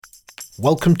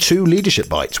Welcome to Leadership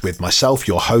Bites with myself,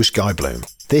 your host, Guy Bloom.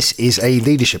 This is a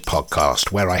leadership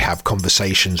podcast where I have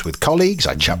conversations with colleagues,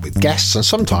 I chat with guests, and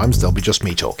sometimes there'll be just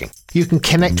me talking. You can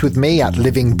connect with me at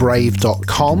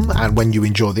livingbrave.com, and when you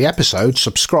enjoy the episode,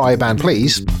 subscribe and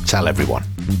please tell everyone.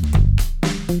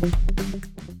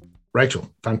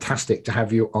 Rachel, fantastic to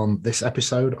have you on this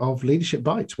episode of Leadership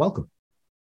Bites. Welcome.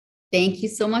 Thank you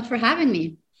so much for having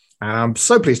me. I'm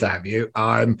so pleased to have you.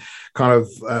 I'm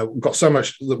got so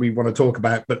much that we want to talk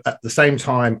about, but at the same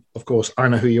time, of course, I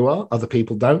know who you are. Other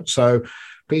people don't. So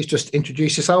please just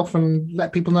introduce yourself and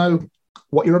let people know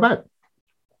what you're about.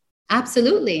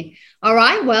 Absolutely. All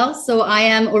right. Well, so I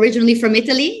am originally from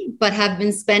Italy, but have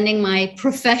been spending my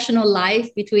professional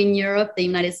life between Europe, the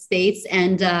United States,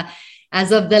 and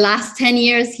as of the last 10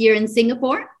 years here in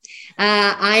Singapore.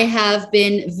 I have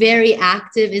been very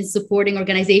active in supporting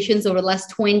organizations over the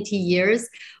last 20 years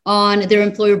on their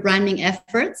employer branding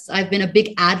efforts. I've been a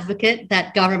big advocate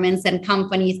that governments and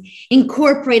companies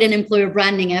incorporate an employer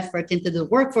branding effort into the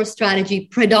workforce strategy,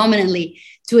 predominantly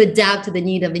to adapt to the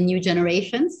need of the new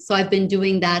generations. So I've been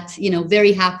doing that,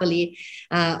 very happily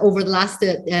over the last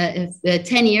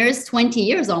 10 years, 20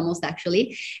 years almost,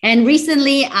 actually. And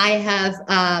recently, I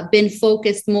have been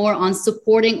focused more on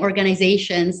supporting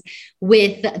organizations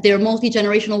with their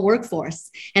multi-generational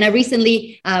workforce. And I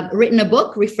recently written a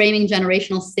book, Reframing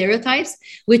Generational Stereotypes,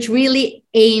 which really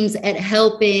aims at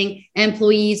helping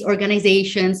employees,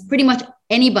 organizations, pretty much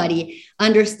anybody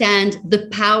understand the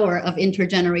power of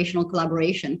intergenerational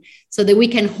collaboration so that we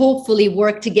can hopefully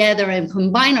work together and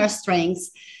combine our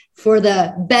strengths for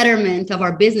the betterment of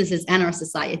our businesses and our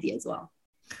society as well.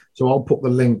 So I'll put the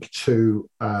link to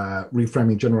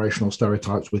Reframing Generational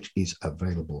Stereotypes, which is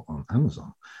available on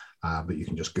Amazon. But you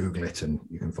can just Google it and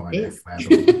you can find it.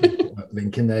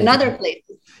 Link in there. Another place.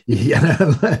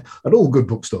 Yeah, at all good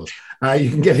bookstores. You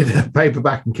can get it in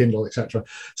paperback and Kindle, etc.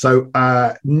 So,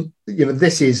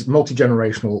 this is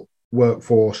multi-generational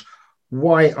workforce.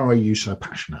 Why are you so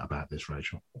passionate about this,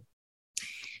 Rachel?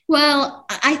 Well,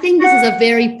 I think this is a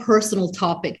very personal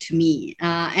topic to me.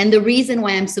 And the reason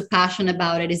why I'm so passionate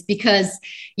about it is because,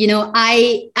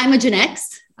 I'm a Gen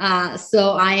X.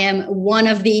 So I am one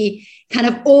of the kind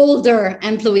of older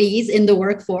employees in the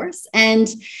workforce. And,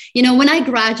 when I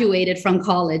graduated from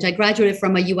college, I graduated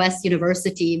from a US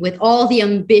university with all the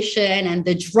ambition and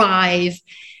the drive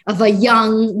of a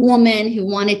young woman who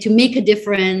wanted to make a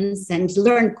difference and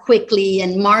learn quickly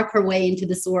and mark her way into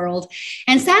this world.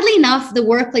 And sadly enough, the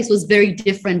workplace was very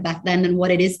different back then than what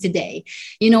it is today.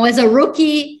 As a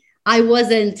rookie, I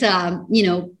wasn't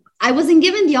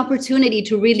given the opportunity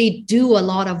to really do a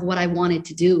lot of what I wanted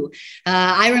to do.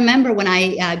 I remember when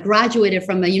I graduated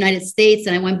from the United States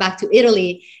and I went back to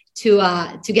Italy to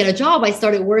get a job, I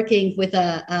started working with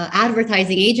a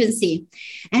advertising agency.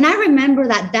 And I remember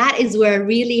that is where I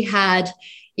really had,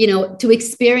 to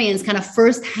experience kind of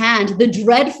firsthand the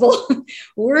dreadful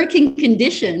working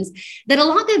conditions that a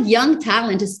lot of young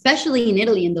talent, especially in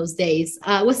Italy in those days,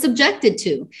 was subjected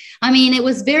to. I mean, it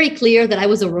was very clear that I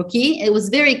was a rookie. It was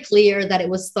very clear that it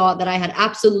was thought that I had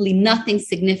absolutely nothing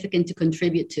significant to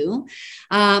contribute to.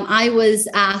 I was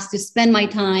asked to spend my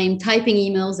time typing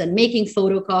emails and making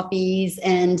photocopies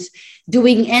and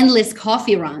doing endless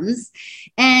coffee runs.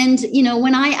 And,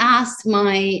 when I asked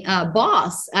my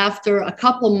boss after a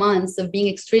couple months of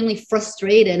being extremely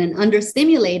frustrated and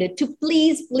understimulated to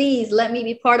please let me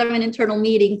be part of an internal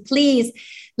meeting, please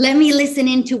let me listen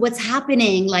into what's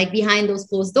happening like behind those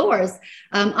closed doors,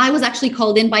 I was actually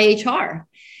called in by HR.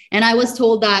 And I was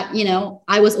told that,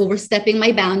 I was overstepping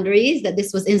my boundaries, that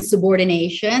this was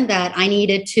insubordination, that I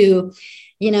needed to,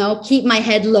 keep my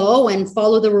head low and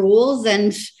follow the rules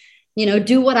and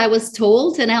do what I was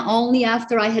told. And only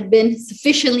after I had been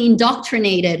sufficiently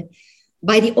indoctrinated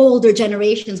by the older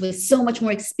generations with so much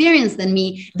more experience than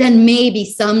me, then maybe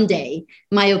someday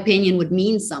my opinion would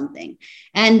mean something.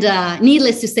 And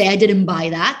needless to say, I didn't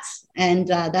buy that. And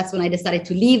that's when I decided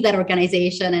to leave that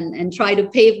organization and try to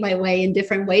pave my way in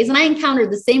different ways. And I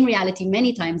encountered the same reality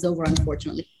many times over,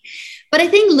 unfortunately. But I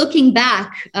think looking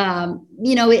back,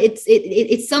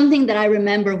 it's something that I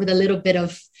remember with a little bit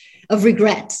of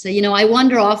regret. So, I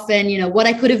wonder often, what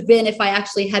I could have been if I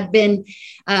actually had been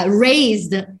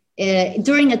raised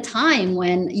during a time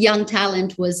when young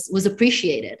talent was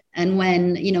appreciated and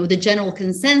when, the general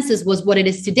consensus was what it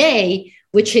is today,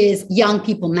 which is young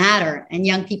people matter and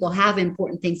young people have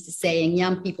important things to say and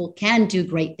young people can do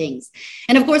great things.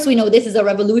 And of course, we know this is a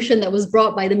revolution that was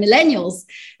brought by the millennials,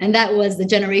 and that was the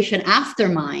generation after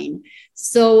mine.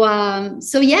 So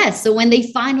when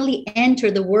they finally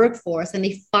entered the workforce and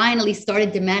they finally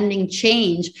started demanding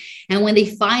change, and when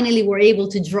they finally were able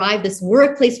to drive this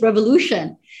workplace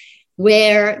revolution,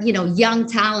 where, young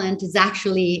talent is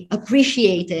actually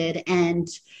appreciated and,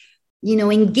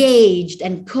 engaged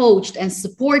and coached and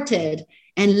supported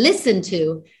and listened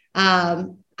to.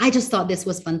 I just thought this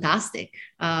was fantastic.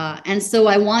 And so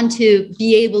I want to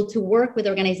be able to work with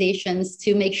organizations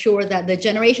to make sure that the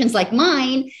generations like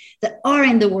mine that are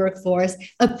in the workforce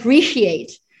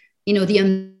appreciate,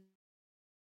 the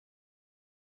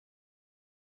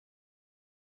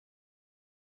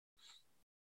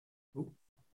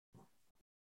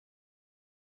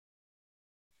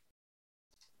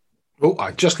Oh,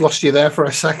 I just lost you there for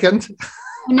a second.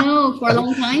 No, for a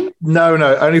long time? No,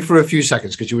 only for a few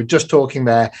seconds, because you were just talking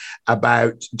there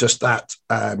about just that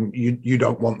you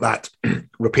don't want that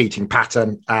repeating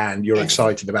pattern, and you're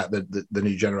excited about the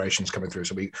new generations coming through.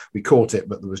 So we caught it,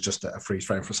 but there was just a freeze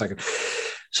frame for a second.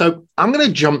 So I'm going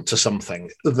to jump to something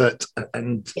that,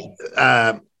 and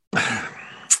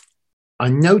I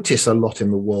notice a lot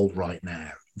in the world right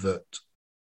now that,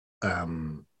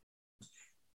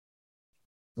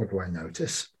 what do I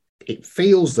notice? It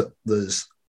feels that there's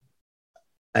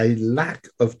a lack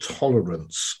of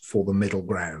tolerance for the middle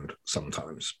ground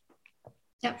sometimes,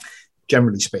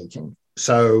 generally speaking.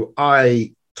 So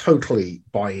I totally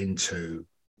buy into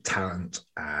talent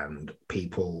and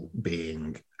people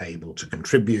being able to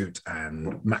contribute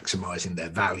and maximizing their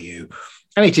value.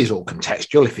 And it is all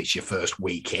contextual. If it's your first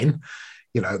week in,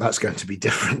 that's going to be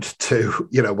different to,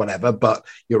 whatever. But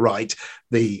you're right.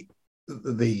 The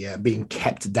being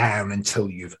kept down until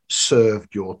you've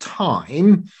served your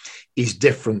time is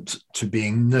different to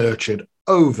being nurtured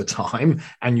over time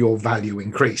and your value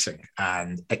increasing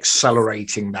and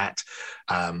accelerating that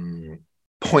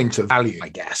point of value, I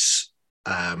guess.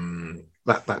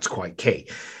 That's quite key.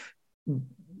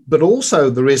 But also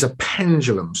there is a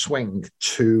pendulum swing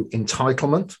to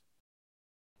entitlement.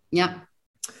 Yeah.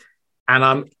 And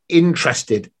I'm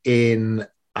interested in,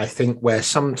 I think, where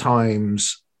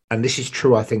sometimes, and this is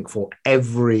true, I think, for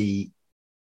every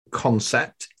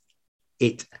concept,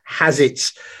 it has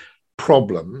its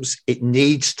problems. It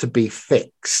needs to be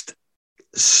fixed.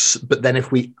 But then if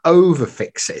we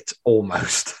overfix it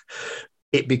almost,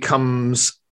 it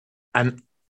becomes an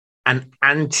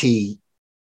anti,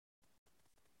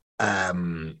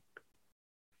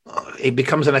 it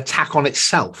becomes an attack on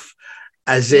itself.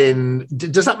 As in,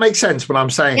 does that make sense when I'm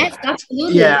saying yes, that?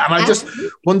 Absolutely. Yeah, and I just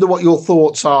wonder what your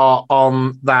thoughts are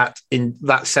on that, in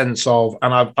that sense of,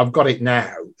 and I've got it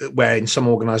now, where in some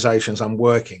organizations I'm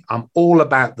working, I'm all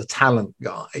about the talent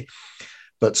guy,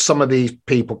 but some of these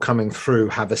people coming through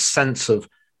have a sense of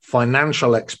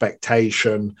financial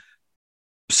expectation,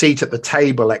 seat at the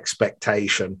table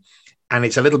expectation. And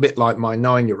it's a little bit like my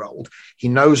 9-year-old. He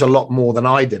knows a lot more than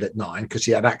I did at 9 because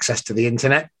he had access to the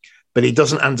internet, but he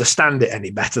doesn't understand it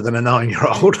any better than a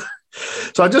 9-year-old.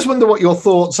 So I just wonder what your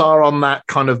thoughts are on that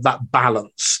kind of that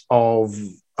balance of,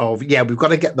 yeah, we've got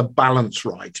to get the balance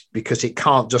right, because it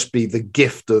can't just be the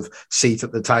gift of seat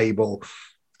at the table.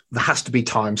 There has to be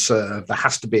time served. There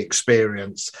has to be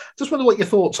experience. Just wonder what your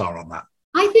thoughts are on that.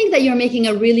 I think that you're making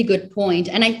a really good point.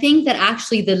 And I think that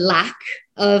actually the lack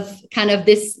of kind of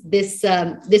this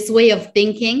way of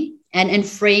thinking and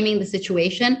framing the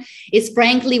situation is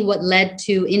frankly what led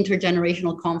to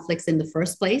intergenerational conflicts in the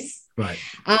first place. Right.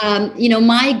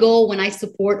 My goal when I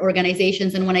support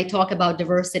organizations and when I talk about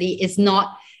diversity is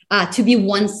not to be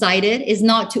one-sided, is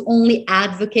not to only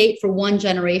advocate for one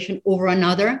generation over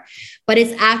another, but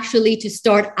it's actually to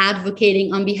start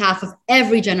advocating on behalf of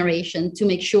every generation to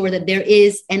make sure that there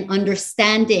is an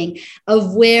understanding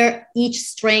of where each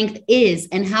strength is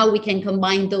and how we can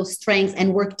combine those strengths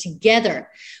and work together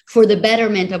for the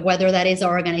betterment of whether that is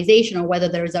our organization or whether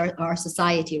there is our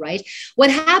society, right? What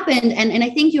happened, and I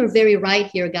think you're very right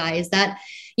here, guys, that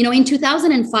in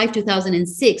 2005,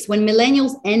 2006, when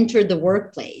millennials entered the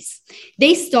workplace,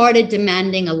 they started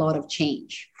demanding a lot of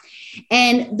change.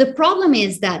 And the problem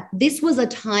is that this was a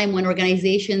time when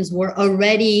organizations were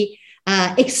already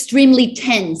extremely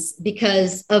tense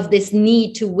because of this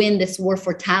need to win this war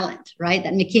for talent, right?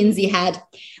 That McKinsey had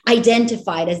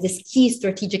identified as this key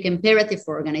strategic imperative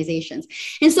for organizations.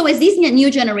 And so as these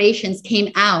new generations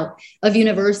came out of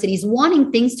universities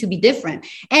wanting things to be different,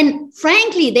 and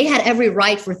frankly, they had every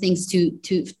right for things to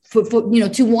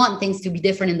want things to be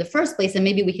different in the first place. And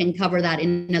maybe we can cover that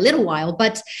in a little while.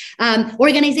 But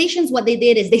organizations, what they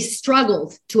did is they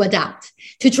struggled to adapt,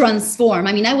 to transform.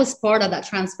 I mean, I was part of that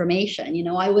transformation. transformation.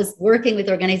 I was working with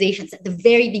organizations at the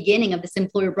very beginning of this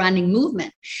employer branding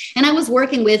movement. And I was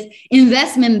working with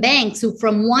investment banks who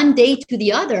from one day to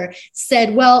the other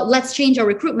said, well, let's change our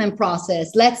recruitment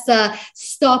process. Let's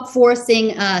stop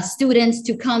forcing students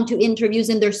to come to interviews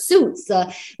in their suits.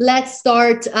 Let's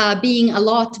start being a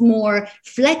lot more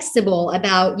flexible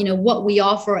about, what we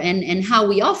offer and how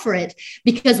we offer it,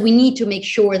 because we need to make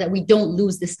sure that we don't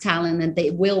lose this talent and they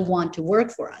will want to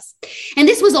work for us. And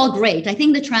this was all great. I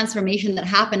think the transformation that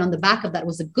happened on the back of that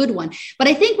was a good one. But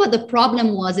I think what the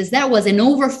problem was is there was an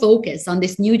over focus on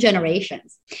this new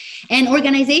generations, and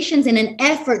organizations, in an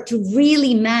effort to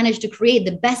really manage to create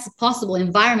the best possible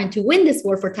environment to win this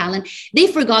war for talent, they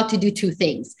forgot to do two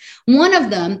things. One of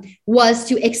them was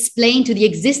to explain to the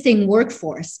existing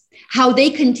workforce how they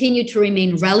continue to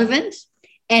remain relevant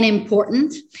and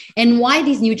important, and why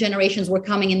these new generations were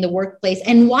coming in the workplace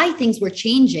and why things were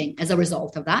changing as a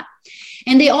result of that.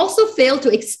 And they also failed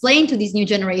to explain to these new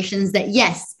generations that,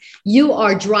 yes, you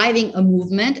are driving a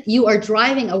movement, you are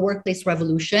driving a workplace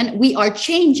revolution. We are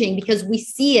changing because we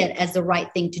see it as the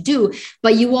right thing to do,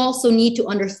 but you also need to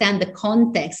understand the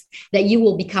context that you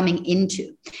will be coming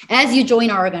into. As you join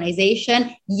our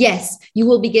organization, yes, you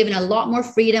will be given a lot more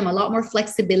freedom, a lot more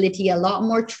flexibility, a lot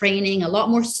more training, a lot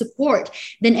more support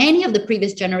than any of the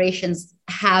previous generations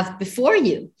have before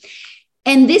you.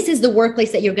 And this is the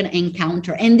workplace that you're going to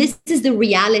encounter. And this is the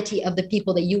reality of the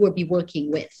people that you will be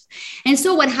working with. And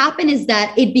so what happened is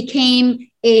that it became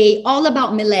a all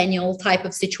about millennial type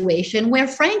of situation where,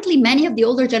 frankly, many of the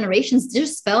older generations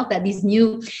just felt that these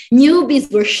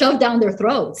newbies were shoved down their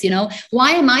throats.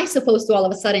 Why am I supposed to all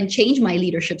of a sudden change my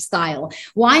leadership style?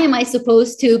 Why am I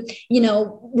supposed to,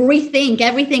 rethink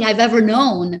everything I've ever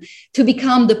known to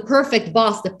become the perfect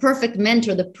boss, the perfect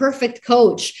mentor, the perfect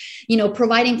coach,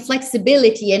 providing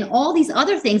flexibility and all these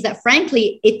other things that,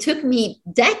 frankly, it took me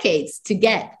decades to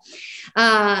get.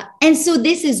 And so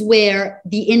this is where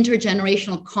the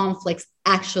intergenerational conflicts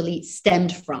actually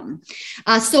stemmed from.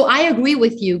 So I agree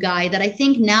with you, Guy, that I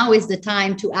think now is the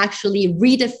time to actually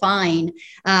redefine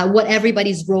what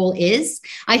everybody's role is.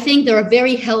 I think there are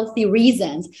very healthy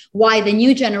reasons why the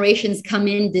new generations come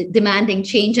in demanding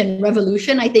change and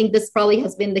revolution. I think this probably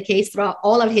has been the case throughout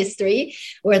all of history,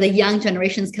 where the young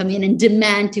generations come in and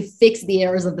demand to fix the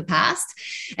errors of the past.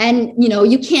 And,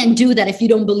 you can't do that if you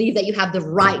don't believe that you have the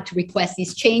right to request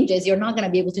these changes. You're not going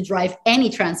to be able to drive any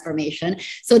transformation.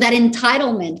 So that entitlement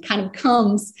kind of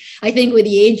comes, I think, with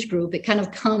the age group. It kind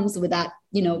of comes with that,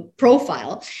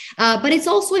 profile. But it's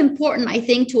also important, I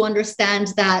think, to understand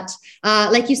that,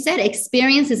 like you said,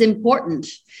 experience is important.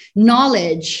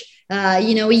 Knowledge,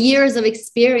 years of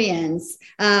experience,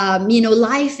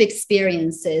 life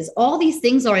experiences, all these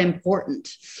things are important.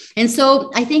 And so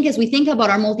I think as we think about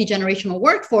our multi-generational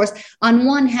workforce, on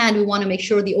one hand, we want to make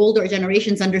sure the older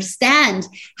generations understand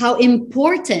how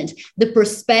important the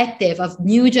perspective of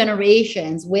new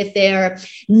generations with their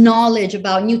knowledge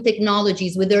about new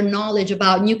technologies, with their knowledge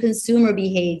about new consumer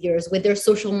behaviors, with their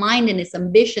social mindedness,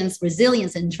 ambitions,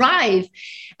 resilience, and drive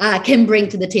can bring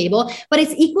to the table. But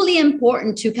it's equally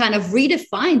important to kind of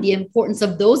redefine the importance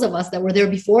of those of us that were there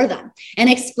before them and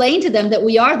explain to them that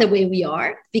we are the way we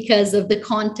are because of the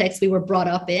context we were brought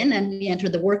up in and we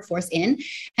entered the workforce in,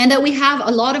 and that we have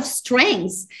a lot of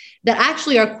strengths that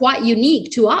actually are quite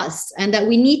unique to us and that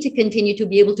we need to continue to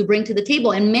be able to bring to the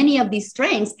table. And many of these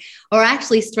strengths are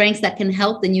actually strengths that can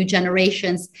help the new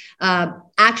generations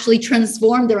actually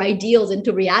transform their ideals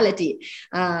into reality.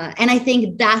 And I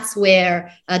think that's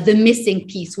where the missing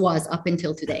piece was up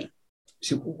until today.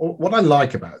 See, what I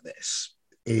like about this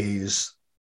is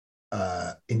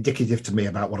indicative to me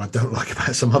about what I don't like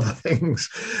about some other things,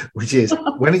 which is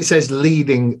when it says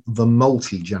leading the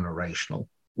multi-generational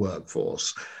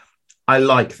workforce, I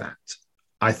like that.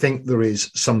 I think there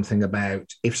is something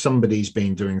about if somebody's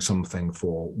been doing something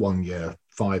for 1 year,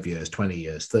 5 years, 20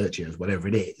 years, 30 years, whatever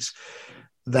it is,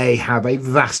 they have a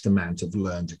vast amount of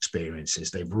learned experiences.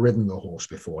 They've ridden the horse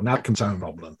before. Now it can sound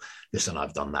problem. Listen,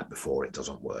 I've done that before. It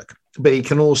doesn't work. But it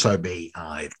can also be,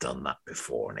 I've done that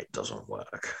before and it doesn't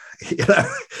work.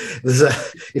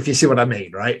 If you see what I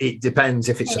mean, right? It depends.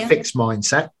 If it's a fixed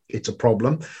mindset, it's a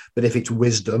problem. But if it's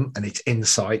wisdom and it's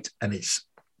insight and it's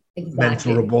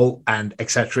mentorable and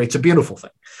etc., it's a beautiful thing.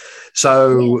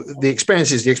 So the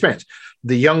experience is the experience.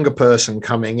 The younger person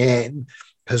coming in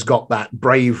has got that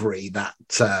bravery, that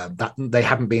they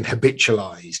haven't been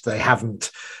habitualized. They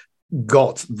haven't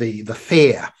got the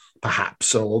fear,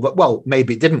 perhaps, or that, well,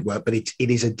 maybe it didn't work, but it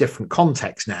is a different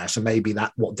context now. So maybe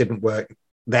that what didn't work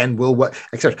then we'll work,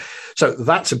 etc. So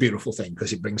that's a beautiful thing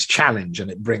because it brings challenge and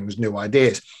it brings new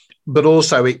ideas. But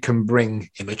also it can bring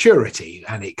immaturity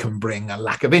and it can bring a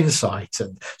lack of insight.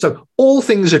 And so all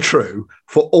things are true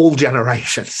for all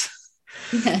generations.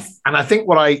 Yes. And I think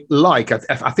what I like,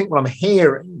 I think what I'm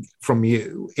hearing from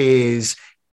you is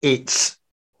it's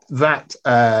that,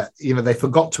 they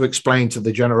forgot to explain to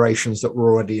the generations that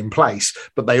were already in place,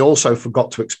 but they also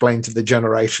forgot to explain to the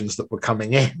generations that were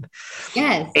coming in.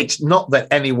 Yes. It's not that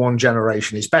any one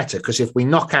generation is better, because if we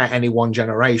knock out any one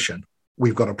generation,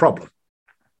 we've got a problem.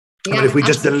 Yeah, I mean, if we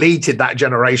just absolutely. deleted that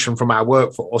generation from our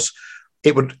workforce,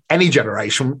 any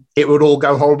generation, it would all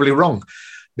go horribly wrong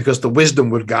because the wisdom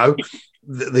would go,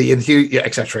 the enthusiasm,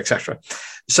 et cetera, et cetera.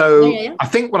 So I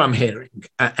think what I'm hearing,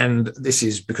 and this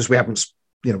is because we haven't,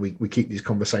 we keep these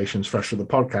conversations fresh for the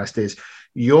podcast, is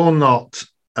you're not,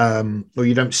 or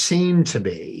you don't seem to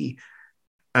be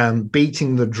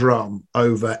beating the drum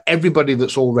over everybody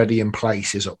that's already in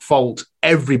place is at fault.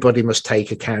 Everybody must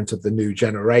take account of the new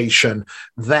generation.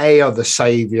 They are the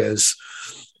saviors,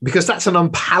 because that's an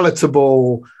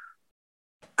unpalatable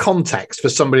context for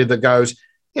somebody that goes,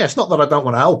 yeah, it's not that I don't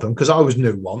want to help them because I was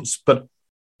new once, but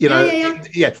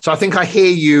So I think I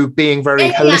hear you being very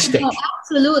holistic. No,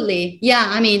 absolutely. Yeah.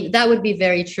 I mean, that would be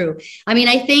very true. I mean,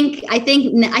 I think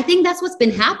that's what's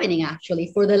been happening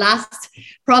actually for the last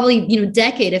probably,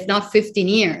 decade, if not 15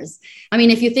 years. I mean,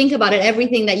 if you think about it,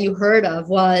 everything that you heard of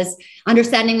was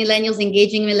understanding millennials,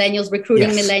 engaging millennials,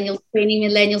 recruiting millennials, training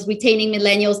millennials, retaining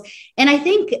millennials. And I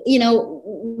think,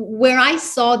 where I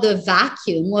saw the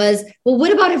vacuum was, well,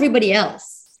 what about everybody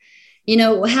else?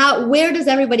 Where does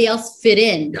everybody else fit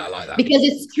in? Yeah, I like that. Because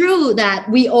it's true that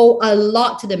we owe a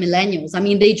lot to the millennials. I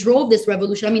mean, they drove this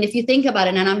revolution. I mean, if you think about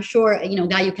it, and I'm sure,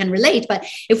 Guy, you can relate, but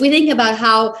if we think about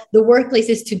how the workplace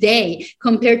is today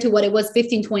compared to what it was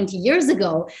 15, 20 years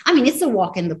ago, I mean, it's a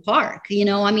walk in the park.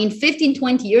 15,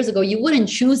 20 years ago, you wouldn't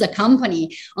choose a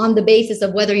company on the basis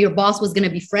of whether your boss was going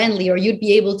to be friendly, or you'd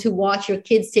be able to watch your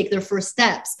kids take their first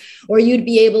steps, or you'd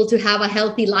be able to have a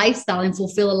healthy lifestyle and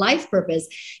fulfill a life purpose.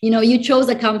 You chose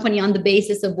a company on the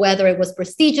basis of whether it was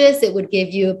prestigious, it would give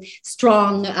you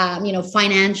strong,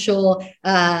 financial,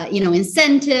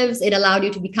 incentives. It allowed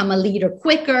you to become a leader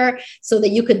quicker so that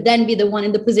you could then be the one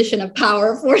in the position of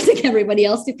power, forcing everybody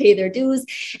else to pay their dues.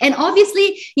 And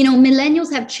obviously,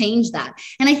 millennials have changed that.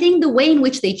 And I think the way in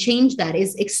which they changed that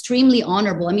is extremely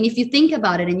honorable. I mean, if you think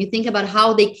about it and you think about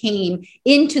how they came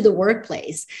into the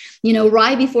workplace,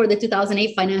 right before the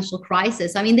 2008 financial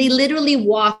crisis, I mean, they literally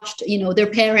watched, their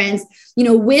parents,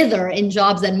 wither in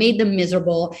jobs that made them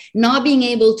miserable, not being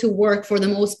able to work for the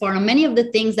most part on many of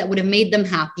the things that would have made them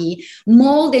happy,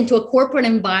 mold into a corporate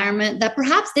environment that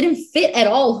perhaps didn't fit at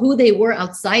all who they were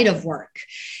outside of work,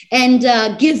 and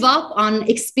give up on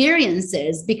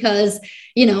experiences because,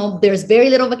 there's very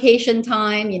little vacation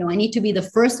time. I need to be the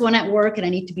first one at work and I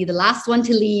need to be the last one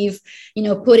to leave,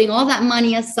 putting all that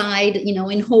money aside,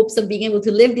 in hopes of being able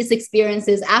to live these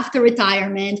experiences after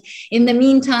retirement. In the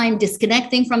meantime,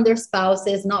 disconnecting from their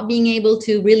spouses, not being able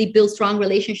to really build strong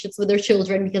relationships with their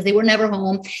children because they were never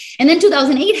home. And then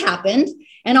 2008 happened.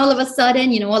 And all of a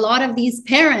sudden, a lot of these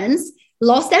parents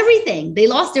lost everything. They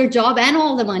lost their job and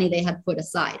all the money they had put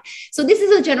aside. So this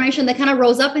is a generation that kind of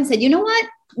rose up and said, you know what?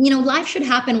 Life should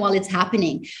happen while it's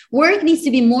happening. Work needs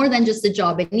to be more than just a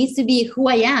job. It needs to be who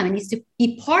I am. It needs to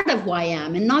be part of who I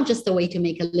am and not just a way to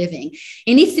make a living.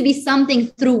 It needs to be something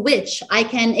through which I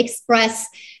can express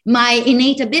my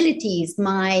innate abilities,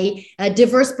 my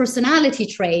diverse personality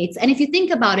traits. And if you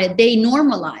think about it, they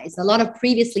normalize a lot of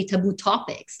previously taboo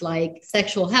topics like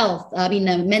mental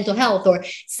health or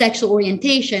sexual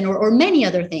orientation or many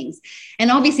other things. And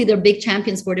obviously they're big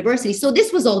champions for diversity. So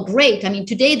this was all great. I mean,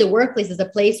 today the workplace is a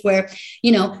place where,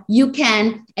 you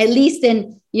can, at least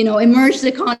in, emerged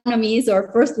economies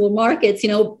or first world markets,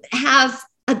 have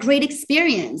a great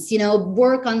experience,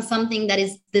 work on something that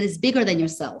is bigger than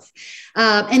yourself.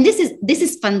 And this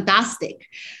is fantastic.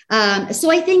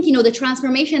 So I think, the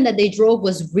transformation that they drove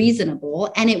was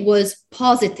reasonable and it was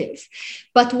positive.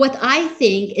 But what I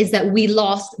think is that we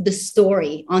lost the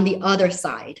story on the other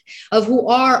side of who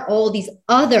are all these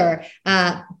other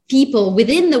people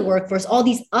within the workforce, all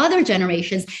these other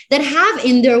generations that have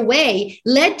in their way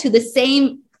led to the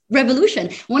same revolution.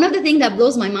 One of the things that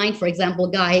blows my mind, for example,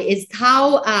 Guy, is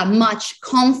how much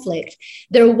conflict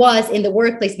there was in the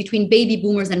workplace between baby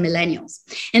boomers and millennials.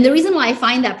 And the reason why I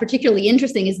find that particularly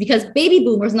interesting is because baby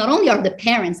boomers not only are the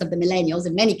parents of the millennials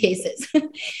in many cases,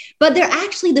 but they're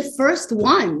actually the first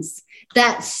ones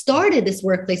that started this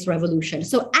workplace revolution.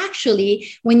 So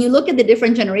actually, when you look at the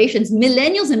different generations,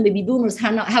 millennials and baby boomers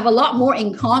have a lot more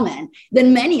in common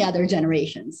than many other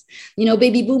generations. You know,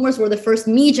 baby boomers were the first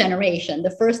me generation,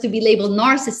 the first to be labeled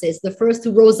narcissists, the first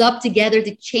who rose up together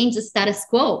to change the status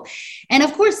quo. And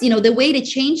of course, you know, the way to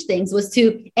change things was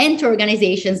to enter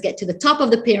organizations, get to the top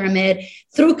of the pyramid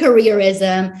through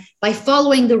careerism, by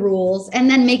following the rules, and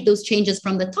then make those changes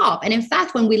from the top. And in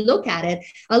fact, when we look at it,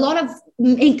 a lot of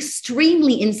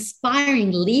extremely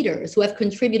inspiring leaders who have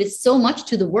contributed so much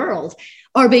to the world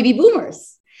are baby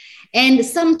boomers. And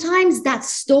sometimes that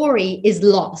story is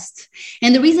lost.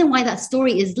 And the reason why that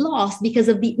story is lost because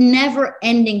of the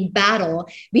never-ending battle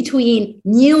between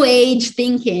new age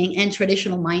thinking and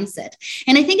traditional mindset.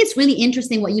 And I think it's really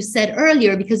interesting what you said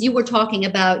earlier, because you were talking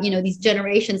about, you know, these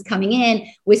generations coming in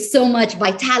with so much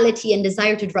vitality and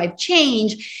desire to drive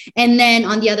change. And then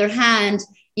on the other hand,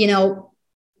 you know,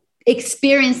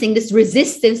 experiencing this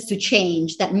resistance to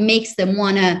change that makes them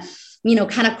want to, you know,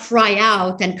 kind of cry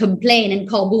out and complain and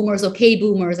call boomers okay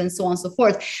boomers and so on and so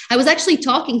forth. I was actually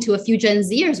talking to a few Gen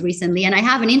Zers recently, and I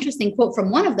have an interesting quote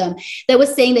from one of them that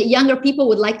was saying that younger people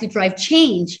would like to drive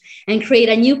change and create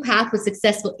a new path with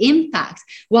successful impact,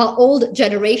 while old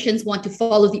generations want to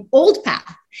follow the old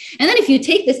path. And then if you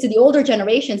take this to the older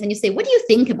generations and you say, what do you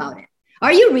think about it?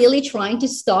 Are you really trying to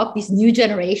stop these new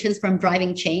generations from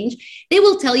driving change? They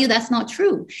will tell you that's not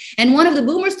true. And one of the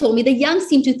boomers told me the young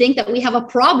seem to think that we have a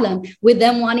problem with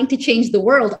them wanting to change the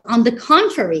world. On the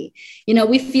contrary, you know,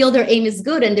 we feel their aim is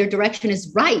good and their direction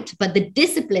is right, but the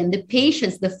discipline, the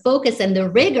patience, the focus, and the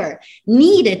rigor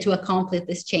needed to accomplish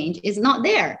this change is not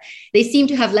there. They seem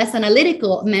to have less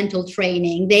analytical mental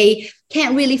training. They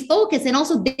can't really focus, and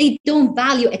also they don't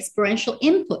value experiential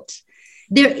input.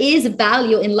 There is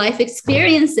value in life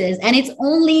experiences, and it's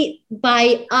only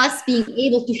by us being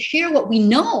able to share what we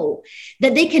know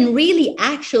that they can really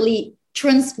actually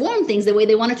transform things the way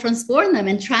they want to transform them,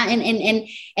 and try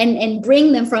and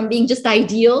bring them from being just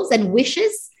ideals and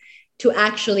wishes to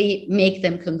actually make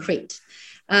them concrete.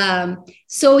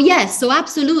 So yes, so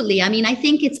absolutely. I mean, I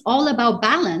think it's all about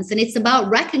balance, and it's about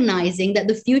recognizing that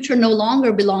the future no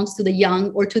longer belongs to the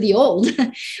young or to the old,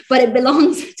 but it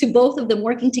belongs to both of them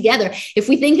working together. If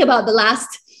we think about the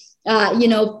last,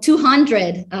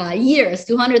 200 years,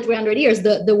 200, 300 years,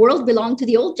 the world belonged to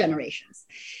the old generations.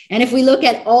 And if we look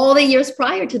at all the years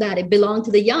prior to that, it belonged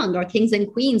to the young. Our kings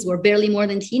and queens were barely more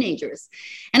than teenagers.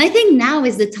 And I think now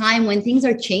is the time when things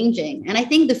are changing. And I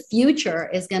think the future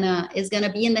is gonna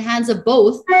be in the hands of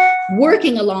both,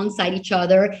 working alongside each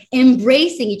other,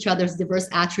 embracing each other's diverse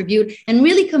attribute, and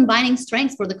really combining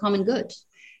strengths for the common good.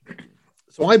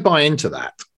 So I buy into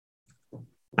that.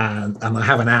 And I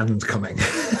have an and coming.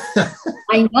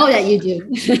 I know that you do.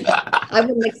 I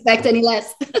wouldn't expect any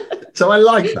less. So I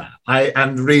like that.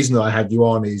 And the reason that I had you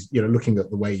on is, you know, looking at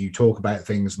the way you talk about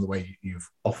things and the way you've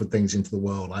offered things into the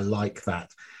world. I like that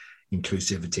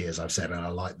inclusivity, as I've said, and I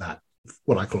like that,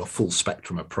 what I call a full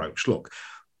spectrum approach. Look,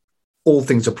 all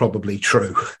things are probably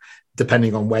true,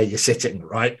 depending on where you're sitting,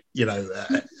 right? You know,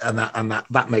 and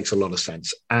that makes a lot of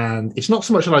sense. And it's not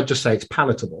so much that I just say it's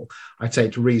palatable. I'd say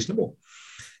it's reasonable.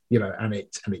 You know, and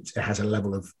it has a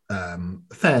level of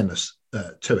fairness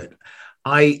to it.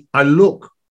 I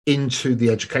look into the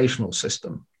educational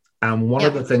system, and one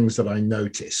of the things that I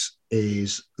notice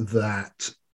is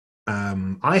that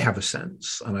I have a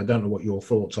sense, and I don't know what your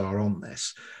thoughts are on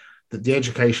this, that the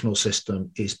educational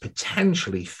system is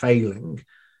potentially failing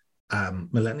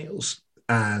millennials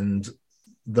and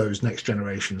those next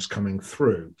generations coming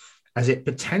through, as it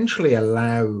potentially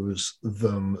allows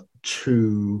them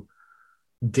to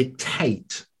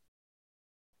dictate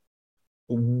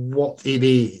what it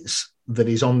is that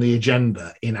is on the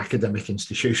agenda in academic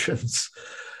institutions.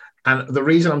 And the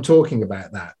reason I'm talking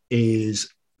about that is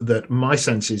that my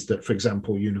sense is that, for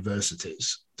example,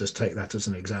 universities, just take that as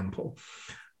an example,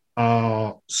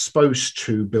 are supposed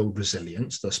to build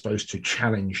resilience. They're supposed to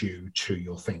challenge you to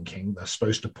your thinking. They're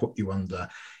supposed to put you under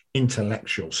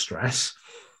intellectual stress,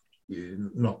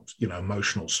 not, you know,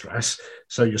 emotional stress.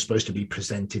 So you're supposed to be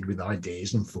presented with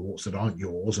ideas and thoughts that aren't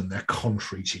yours, and they're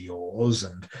contrary to yours,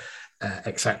 and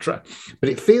etc. But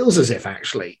it feels as if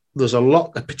actually there's a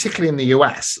lot, particularly in the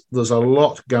US, there's a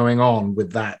lot going on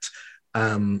with that,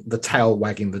 the tail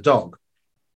wagging the dog,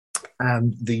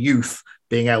 and the youth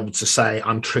being able to say,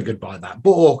 I'm triggered by that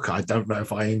book. I don't know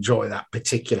if I enjoy that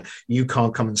particular. You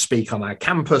can't come and speak on our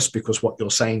campus because what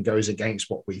you're saying goes against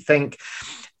what we think.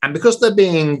 And because they're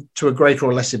being, to a greater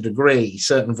or lesser degree,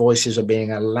 certain voices are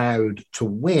being allowed to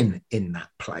win in that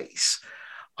place.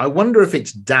 I wonder if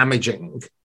it's damaging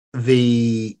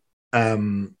the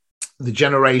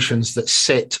generations that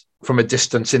sit from a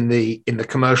distance in the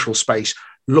commercial space,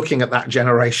 looking at that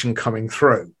generation coming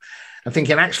through and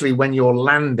thinking, actually, when you're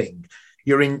landing,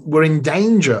 we're in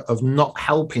danger of not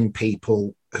helping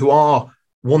people who are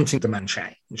wanting to demand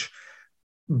change.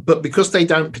 But because they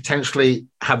don't potentially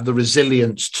have the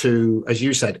resilience to, as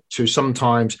you said, to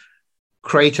sometimes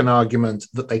create an argument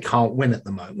that they can't win at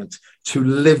the moment, to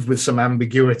live with some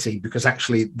ambiguity, because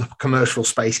actually the commercial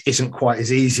space isn't quite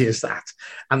as easy as that.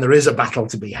 And there is a battle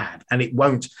to be had and it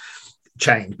won't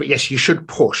change. But yes, you should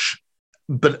push.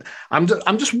 But I'm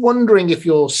just wondering if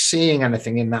you're seeing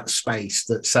anything in that space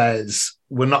that says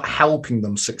we're not helping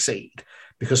them succeed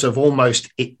because of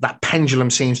almost that pendulum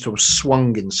seems to have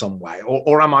swung in some way,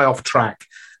 or am I off track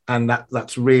and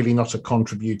that's really not a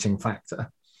contributing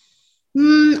factor?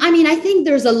 I mean, I think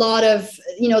there's a lot of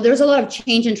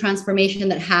change and transformation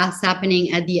that has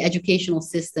happening at the educational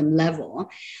system level.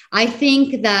 I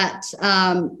think that,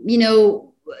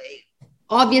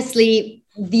 obviously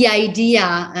the idea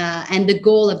and the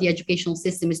goal of the educational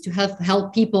system is to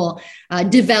help people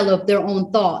develop their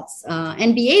own thoughts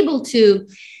and be able to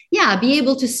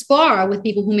spar with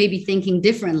people who may be thinking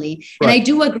differently. Right. And I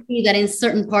do agree that in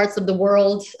certain parts of the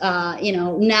world,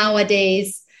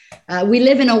 nowadays, we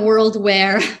live in a world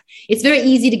where it's very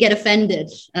easy to get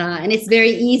offended and it's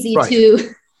very easy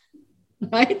to,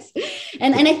 right?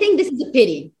 And I think this is a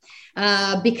pity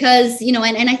because,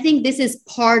 and I think this is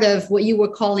part of what you were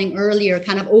calling earlier,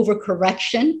 kind of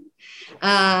overcorrection.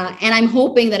 And I'm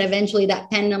hoping that eventually that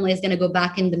pendulum is going to go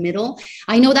back in the middle.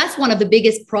 I know that's one of the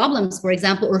biggest problems, for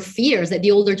example, or fears that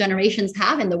the older generations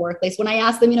have in the workplace. When I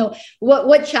ask them,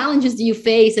 what challenges do you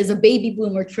face as a baby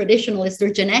boomer, traditionalist, or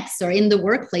Gen Xer in the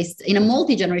workplace, in a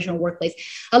multi-generational workplace?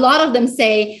 A lot of them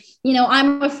say,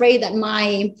 I'm afraid that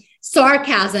my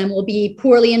sarcasm will be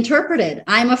poorly interpreted.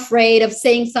 I'm afraid of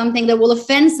saying something that will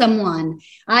offend someone.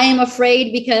 I am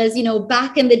afraid because,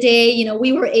 back in the day,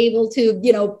 we were able to,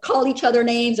 call each other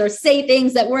names or say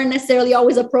things that weren't necessarily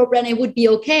always appropriate and it would be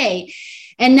okay.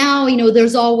 And now,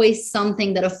 there's always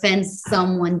something that offends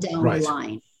someone down the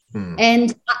line.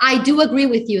 And I do agree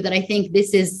with you that I think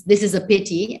this is a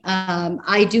pity.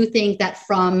 I do think that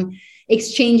from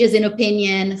exchanges in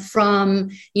opinion,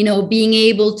 from, being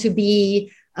able to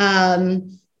be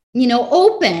open,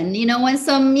 when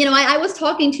some, I was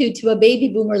talking to a baby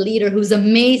boomer leader who's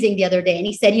amazing the other day. And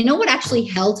he said, what actually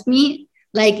helped me,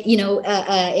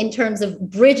 in terms of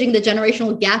bridging the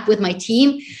generational gap with my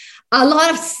team, a lot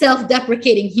of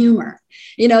self-deprecating humor.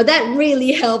 That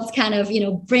really helps kind of,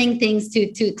 bring things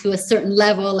to a certain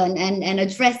level and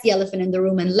address the elephant in the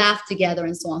room and laugh together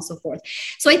and so on and so forth.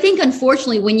 So I think,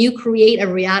 unfortunately, when you create a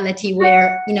reality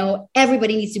where,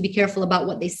 everybody needs to be careful about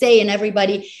what they say and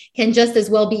everybody can just as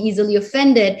well be easily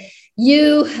offended,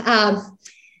 you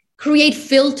create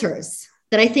filters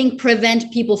that I think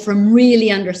prevent people from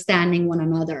really understanding one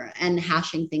another and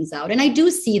hashing things out. And I do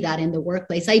see that in the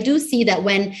workplace. I do see that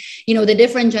when, the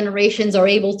different generations are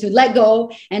able to let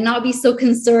go and not be so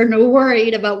concerned or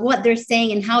worried about what they're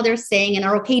saying and how they're saying and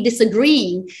are okay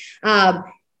disagreeing,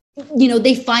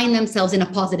 they find themselves in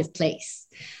a positive place.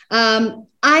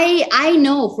 I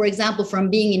know, for example, from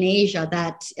being in Asia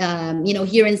that,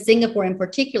 here in Singapore in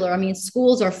particular,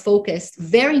 schools are focused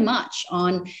very much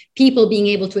on people being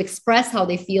able to express how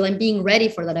they feel and being ready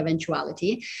for that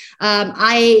eventuality.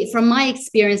 From my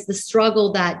experience, the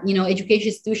struggle that, education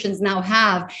institutions now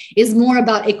have is more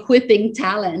about equipping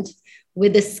talent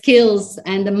with the skills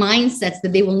and the mindsets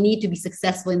that they will need to be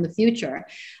successful in the future.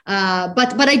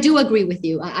 But I do agree with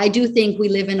you. I do think we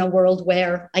live in a world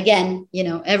where, again,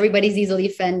 everybody's easily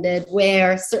offended,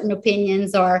 where certain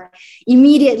opinions are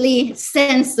immediately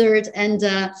censored. And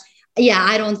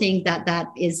I don't think that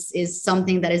is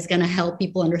something that is going to help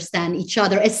people understand each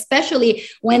other, especially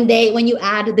when you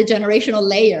add the generational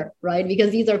layer, right?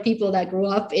 Because these are people that grew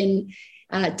up in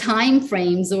time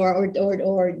frames or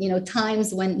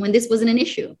times when this wasn't an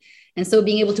issue. And so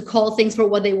being able to call things for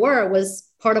what they were was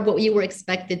part of what you were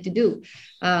expected to do.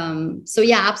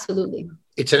 Absolutely.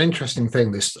 It's an interesting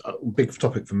thing. This big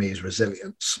topic for me is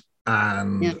resilience.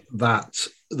 And that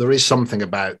there is something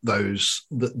about those,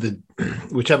 the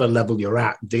whichever level you're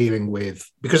at dealing with,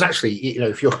 because actually,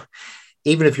 if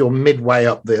you're midway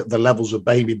up the levels of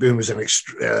baby boomers and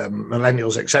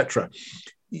millennials, etc.,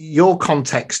 your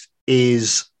context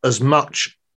is as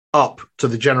much up to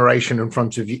the generation in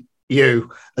front of you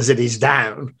as it is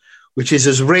down, which is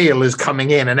as real as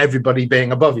coming in and everybody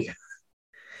being above you,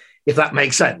 if that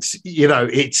makes sense.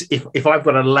 It's if I've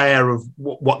got a layer of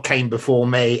what came before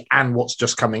me and what's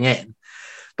just coming in,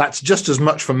 that's just as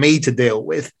much for me to deal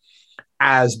with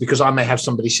as because I may have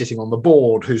somebody sitting on the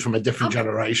board who's from a different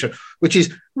generation, which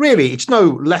is really, it's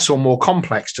no less or more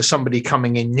complex to somebody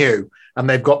coming in new and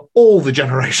they've got all the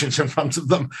generations in front of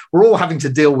them. We're all having to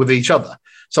deal with each other.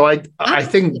 So I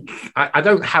think I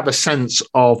don't have a sense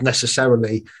of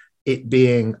necessarily it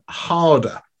being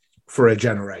harder for a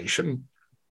generation,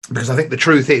 because I think the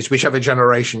truth is, whichever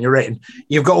generation you're in,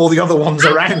 you've got all the other ones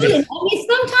around you. I mean,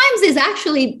 sometimes it's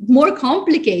actually more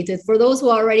complicated for those who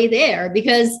are already there,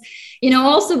 because,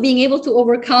 also being able to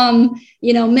overcome,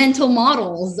 mental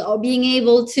models, or being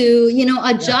able to,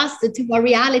 adjust to a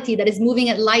reality that is moving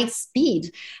at light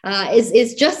speed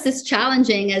is just as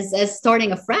challenging as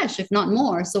starting afresh, if not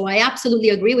more. So I absolutely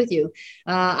agree with you.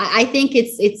 I think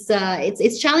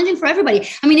it's challenging for everybody.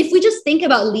 I mean, if we just think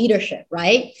about leadership,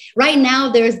 right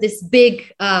now, there's this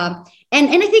big, and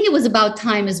I think it was about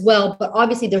time as well, but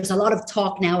obviously there's a lot of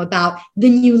talk now about the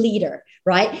new leader,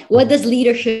 right? What does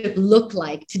leadership look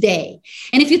like today?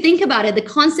 And if you think about it, the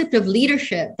concept of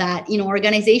leadership that,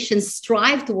 organizations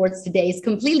strive towards today is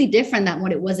completely different than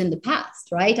what it was in the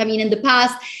past, right? I mean, in the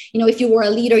past, if you were a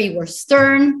leader, you were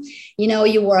stern,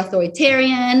 you were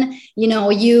authoritarian, you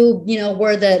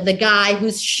were the guy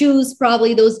whose shoes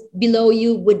probably those below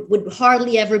you would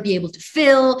hardly ever be able to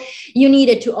fill. You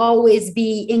needed to always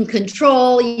be in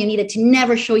control. You needed to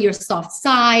never show your soft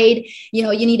side.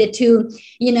 You needed to,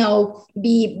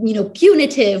 be,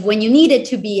 punitive when you needed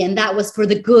to be. And that was for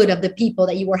the good of the people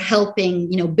that you were helping,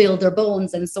 build their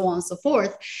bones and so on and so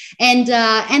forth. And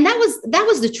that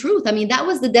was the truth. I mean, that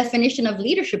was the definition of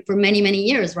leadership for many, many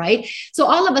years, right? So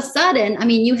all of a sudden, I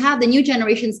mean, you have the new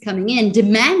generations coming in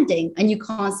demanding a new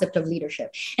concept of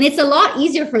leadership. And it's a lot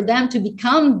easier for them to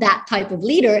become that type of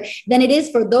leader than it is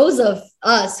for those of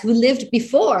us who lived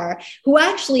before, who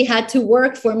actually had to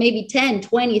work for maybe 10,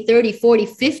 20, 30, 40,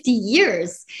 50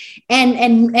 years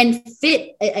and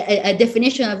fit a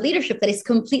definition of leadership that is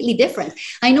completely different.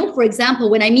 I know, for example,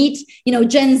 when I meet,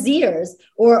 Gen Zers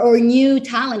or new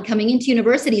talent coming into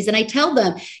universities, and I tell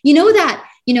them,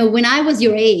 when I was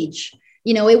your age,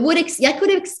 I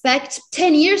could expect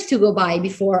 10 years to go by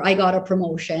before I got a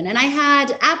promotion. And I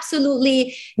had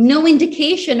absolutely no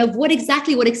indication of what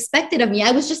expected of me.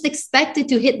 I was just expected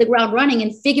to hit the ground running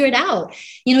and figure it out.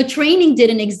 Training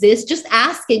didn't exist. Just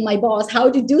asking my boss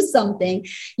how to do something,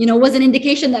 was an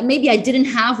indication that maybe I didn't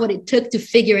have what it took to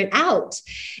figure it out.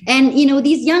 And,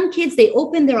 these young kids, they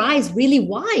open their eyes really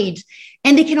wide.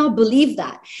 And they cannot believe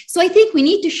that. So I think we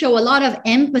need to show a lot of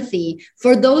empathy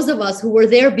for those of us who were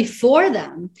there before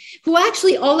them, who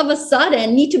actually all of a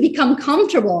sudden need to become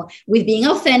comfortable with being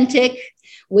authentic,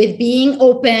 with being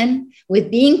open,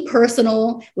 with being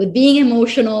personal, with being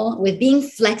emotional, with being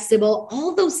flexible,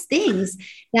 all those things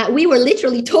that we were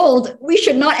literally told we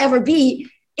should not ever be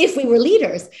if we were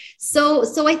leaders. So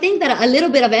I think that a little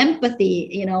bit of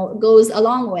empathy, goes a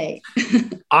long way.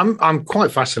 I'm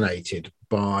quite fascinated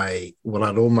by what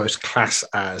I'd almost class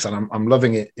as, and I'm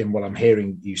loving it in what I'm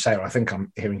hearing you say, or I think I'm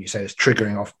hearing you say, is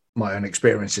triggering off my own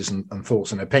experiences and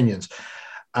thoughts and opinions,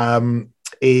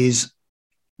 is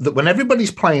that when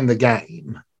everybody's playing the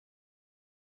game,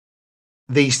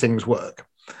 these things work.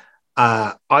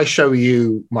 I show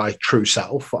you my true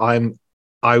self. I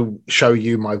show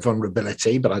you my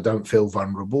vulnerability, but I don't feel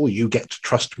vulnerable. You get to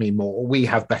trust me more. We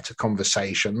have better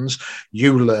conversations.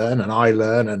 You learn and I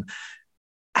learn, and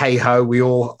hey ho, we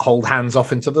all hold hands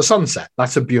off into the sunset.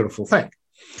 That's a beautiful thing.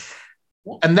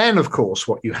 And then, of course,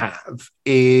 what you have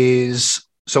is,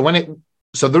 so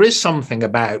there is something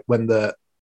about when the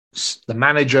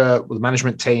manager, the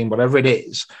management team, whatever it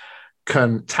is,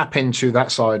 can tap into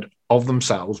that side of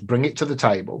themselves, bring it to the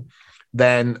table,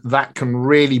 then that can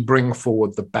really bring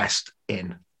forward the best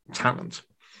in talent.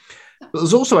 But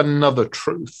there's also another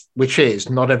truth, which is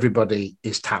not everybody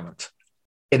is talent,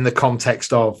 in the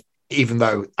context of, even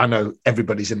though I know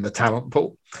everybody's in the talent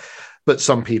pool, but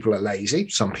some people are lazy,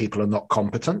 some people are not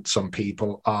competent, some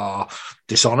people are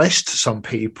dishonest, some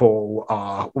people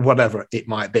are whatever it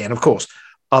might be. And of course,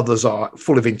 others are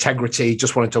full of integrity,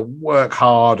 just wanting to work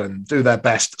hard and do their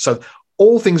best. So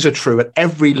all things are true at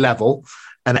every level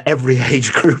and every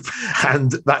age group,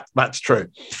 and that's true.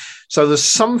 So there's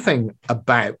something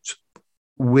about,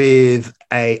 with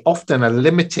often a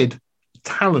limited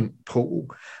talent pool,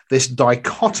 this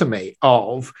dichotomy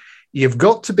of you've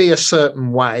got to be a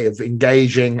certain way of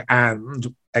engaging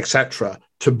and etc.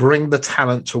 to bring the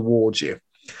talent towards you.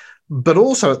 But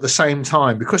also at the same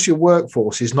time, because your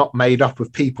workforce is not made up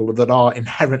of people that are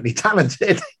inherently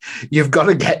talented, you've got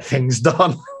to get things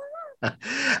done. And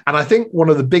I think one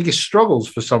of the biggest struggles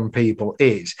for some people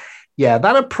is,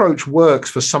 that approach works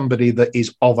for somebody that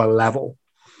is of a level.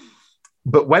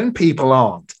 But when people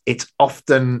aren't, it's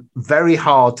often very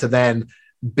hard to then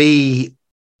be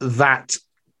that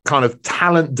kind of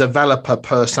talent developer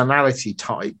personality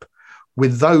type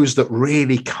with those that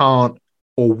really can't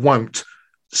or won't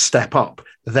step up.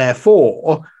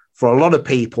 Therefore, for a lot of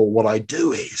people, what I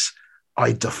do is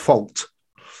I default.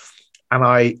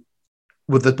 And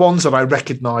with the ones that I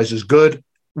recognize as good,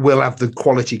 we'll have the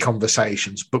quality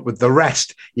conversations. But with the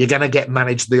rest, you're going to get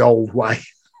managed the old way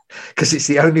because it's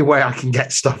the only way I can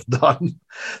get stuff done.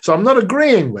 So I'm not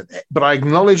agreeing with it, but I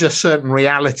acknowledge a certain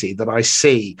reality that I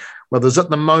see where there's at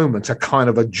the moment a kind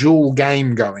of a dual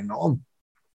game going on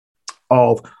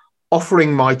of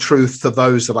offering my truth to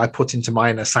those that I put into my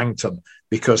inner sanctum,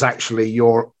 because actually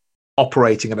you're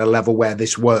operating at a level where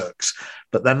this works.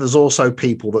 But then there's also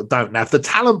people that don't. Now, if the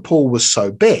talent pool was so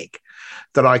big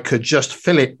that I could just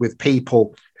fill it with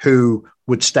people who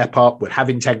would step up, would have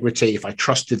integrity, if I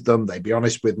trusted them, they'd be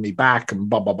honest with me back and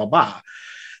blah, blah, blah, blah,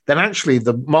 then actually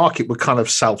the market would kind of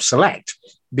self-select,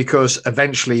 because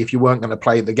eventually if you weren't going to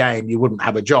play the game, you wouldn't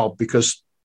have a job because,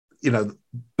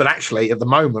 but actually at the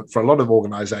moment for a lot of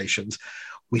organizations,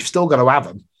 we've still got to have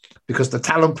them because the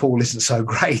talent pool isn't so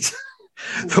great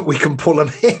that we can pull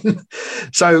them in.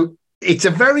 So it's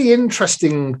a very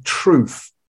interesting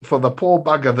truth for the poor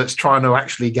bugger that's trying to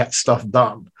actually get stuff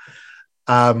done.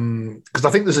 Because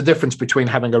I think there's a difference between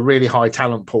having a really high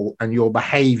talent pool and your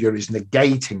behavior is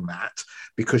negating that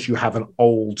because you have an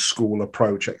old school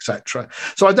approach, etc.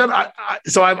 So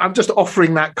I'm just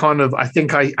offering that kind of, I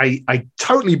think I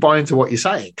totally buy into what you're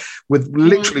saying with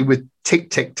literally with tick,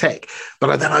 tick, tick.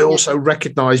 But then I also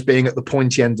recognize being at the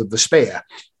pointy end of the spear,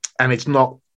 and it's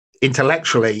not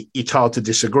intellectually, it's hard to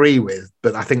disagree with,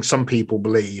 but I think some people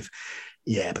believe,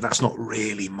 yeah, but that's not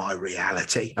really my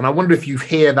reality. And I wonder if you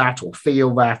hear that or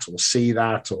feel that or see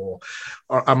that, or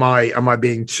am I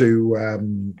being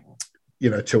too,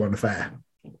 too unfair?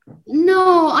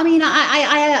 No, I mean,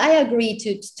 I agree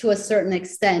to a certain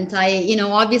extent.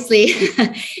 Obviously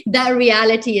that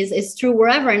reality is true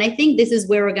wherever. And I think this is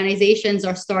where organizations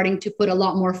are starting to put a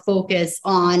lot more focus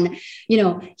on,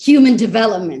 human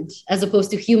development as opposed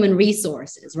to human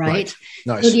resources, right?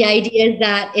 Nice. So the idea is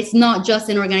that it's not just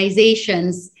an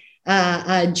organization's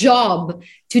job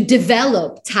to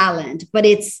develop talent, but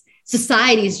it's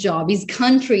society's job, it's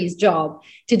country's job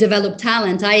to develop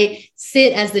talent. I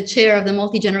sit as the chair of the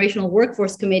Multi-Generational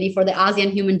Workforce Committee for the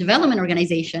ASEAN Human Development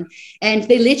Organization, and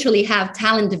they literally have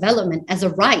talent development as a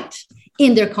right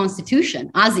in their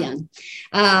constitution, ASEAN.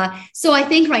 So I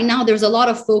think right now there's a lot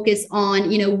of focus on,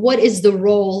 what is the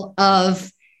role of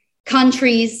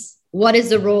countries, what is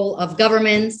the role of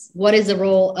governments, what is the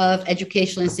role of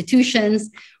educational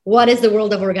institutions, what is the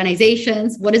role of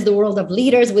organizations, what is the role of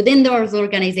leaders within those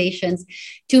organizations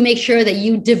to make sure that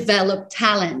you develop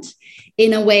talent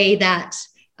in a way that,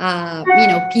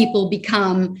 people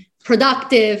become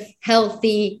productive,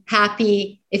 healthy,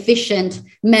 happy, efficient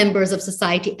members of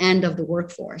society and of the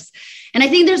workforce. And I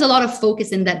think there's a lot of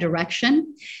focus in that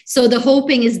direction. So the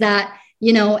hoping is that,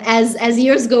 as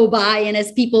years go by and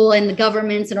as people and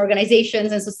governments and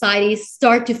organizations and societies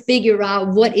start to figure out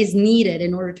what is needed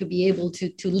in order to be able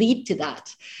to lead to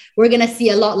that, we're going to see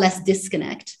a lot less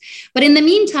disconnect. But in the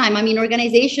meantime,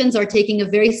 organizations are taking a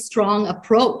very strong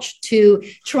approach to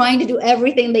trying to do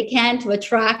everything they can to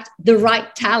attract the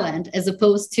right talent as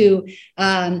opposed to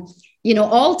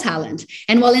all talent.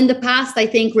 And while in the past, I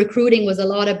think recruiting was a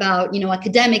lot about,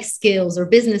 academic skills or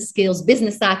business skills,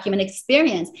 business acumen,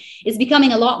 experience, it's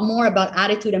becoming a lot more about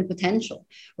attitude and potential,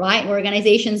 right? Where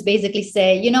organizations basically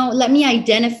say, let me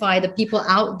identify the people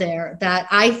out there that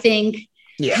I think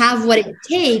have what it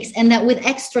takes, and that with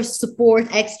extra support,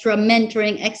 extra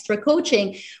mentoring, extra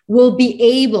coaching, will be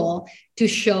able to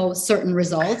show certain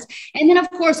results. And then, of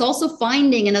course, also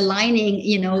finding and aligning,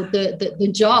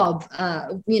 the job,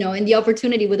 and the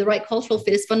opportunity with the right cultural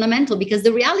fit is fundamental, because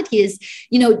the reality is,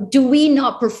 do we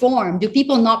not perform? Do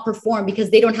people not perform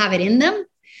because they don't have it in them?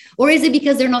 Or is it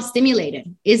because they're not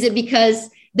stimulated? Is it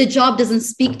because the job doesn't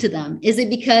speak to them? Is it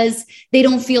because they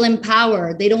don't feel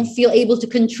empowered? They don't feel able to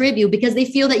contribute because they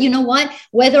feel that,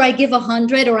 whether I give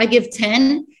 100 or I give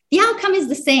 10, the outcome is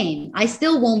the same. I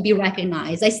still won't be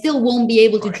recognized. I still won't be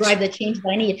able to drive the change that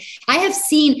I need. I have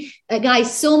seen,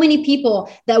 guys, so many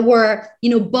people that were,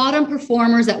 bottom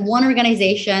performers at one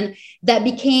organization that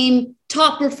became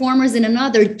top performers in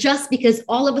another, just because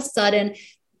all of a sudden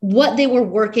what they were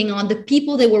working on, the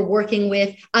people they were working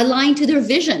with aligned to their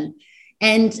vision.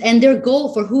 and their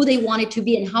goal for who they wanted to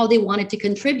be and how they wanted to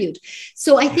contribute.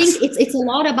 So I think it's a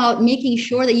lot about making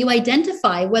sure that you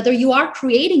identify whether you are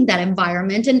creating that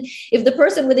environment. And if the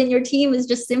person within your team is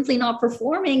just simply not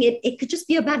performing, it could just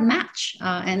be a bad match,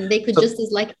 and they could just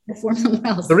as likely perform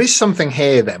somewhere else. There is something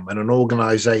here then when an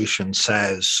organization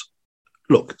says,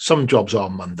 look, some jobs are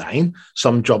mundane.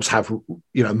 Some jobs have,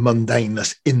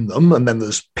 mundaneness in them. And then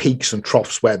there's peaks and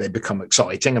troughs where they become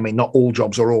exciting. I mean, not all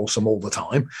jobs are awesome all the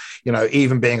time.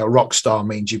 Even being a rock star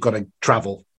means you've got to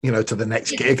travel, to the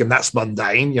next gig, and that's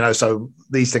mundane, so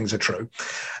these things are true.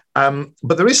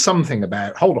 But there is something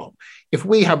about, hold on, if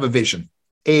we have a vision,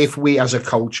 if we as a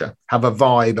culture have a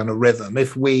vibe and a rhythm,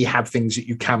 if we have things that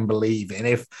you can believe in,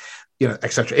 if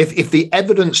etc. If the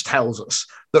evidence tells us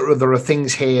that there are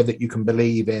things here that you can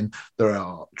believe in, there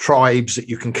are tribes that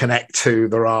you can connect to,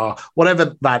 there are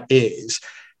whatever that is,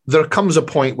 there comes a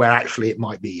point where actually it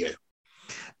might be you.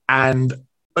 And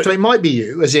so it might be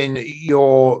you, as in you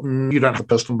don't have the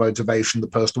personal motivation, the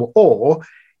personal, or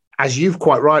as you've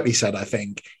quite rightly said, I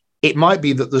think, it might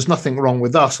be that there's nothing wrong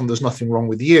with us and there's nothing wrong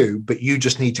with you, but you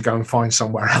just need to go and find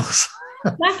somewhere else.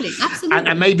 Exactly, absolutely.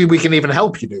 And maybe we can even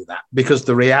help you do that, because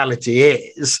the reality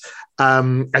is,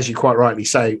 as you quite rightly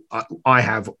say,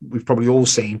 we've probably all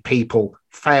seen people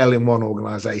fail in one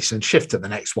organization, shift to the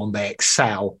next one, they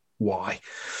excel. Why?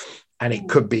 And it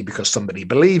could be because somebody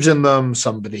believes in them,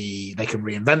 they can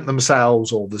reinvent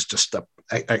themselves, or there's just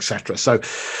etc. So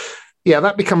yeah,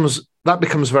 that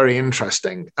becomes very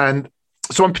interesting. And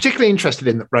so I'm particularly interested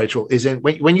in that, Rachel, is in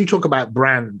when you talk about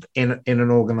brand in an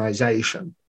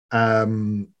organization.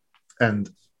 And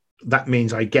that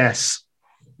means, I guess,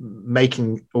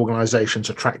 making organizations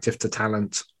attractive to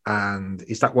talent. And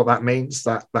is that what that means?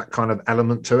 That kind of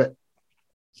element to it?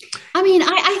 I mean,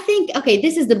 I think, okay,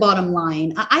 this is the bottom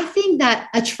line. I think that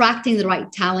attracting the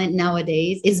right talent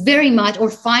nowadays is very much,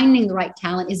 or finding the right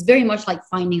talent is very much like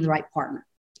finding the right partner,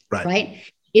 right?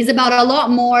 Is about a lot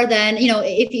more than,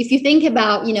 if you think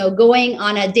about, going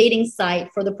on a dating site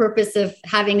for the purpose of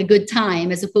having a good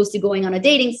time, as opposed to going on a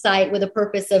dating site with the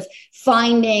purpose of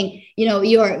finding,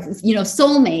 your,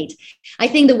 soulmate. I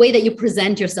think the way that you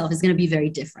present yourself is going to be very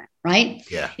different, right?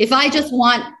 Yeah. If I just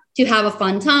want to have a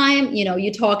fun time,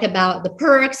 you talk about the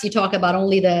perks, you talk about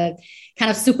only the kind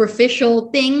of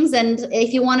superficial things. And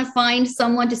if you want to find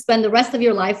someone to spend the rest of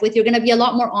your life with, you're going to be a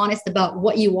lot more honest about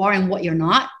what you are and what you're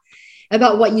not,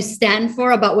 about what you stand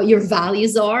for, about what your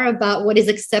values are, about what is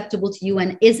acceptable to you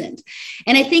and isn't.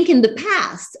 And I think in the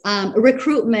past,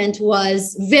 recruitment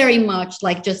was very much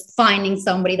like just finding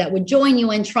somebody that would join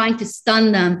you and trying to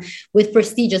stun them with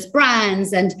prestigious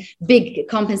brands and big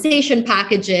compensation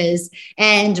packages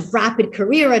and rapid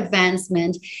career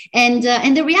advancement. And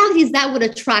the reality is that would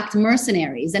attract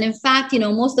mercenaries. And in fact,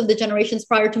 most of the generations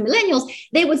prior to millennials,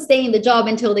 they would stay in the job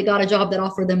until they got a job that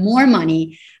offered them more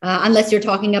money, unless you're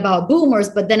talking about boomers.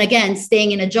 But then again,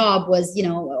 staying in a job was,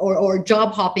 or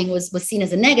job hopping was seen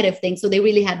as a negative thing. So they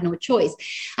really had no choice.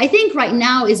 I think right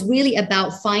now is really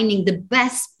about finding the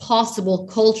best possible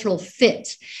cultural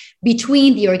fit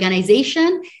between the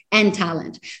organization and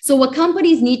talent. So what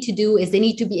companies need to do is they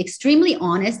need to be extremely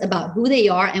honest about who they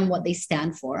are and what they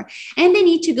stand for. And they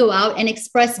need to go out and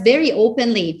express very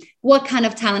openly, what kind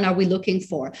of talent are we looking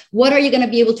for? What are you going to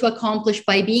be able to accomplish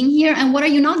by being here? And what are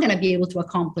you not going to be able to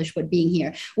accomplish with being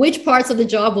here? Which parts of the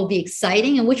job will be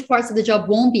exciting and which parts of the job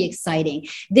won't be exciting?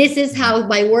 This is how,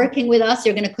 by working with us,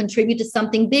 you're going to contribute to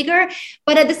something bigger.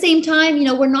 But at the same time,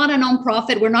 we're not a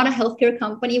nonprofit. We're not a healthcare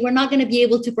company. We're not going to be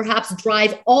able to perhaps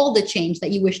drive all the change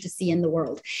that you wish to see in the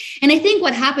world. And I think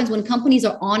what happens when companies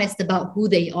are honest about who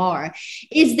they are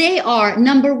is they are,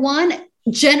 number one,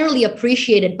 generally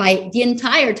appreciated by the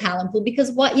entire talent pool, because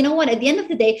at the end of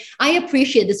the day, I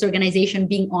appreciate this organization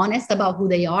being honest about who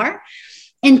they are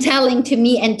and telling to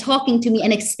me and talking to me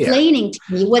and explaining to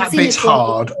me what's in it. It's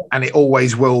hard and it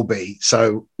always will be.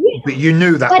 So, but you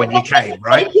knew that when you came,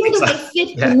 right? If you're the right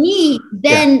fit for me,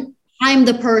 then I'm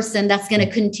the person that's going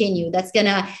to continue, that's going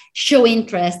to show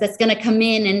interest, that's going to come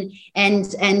in and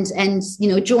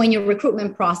join your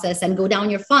recruitment process and go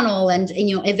down your funnel and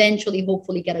eventually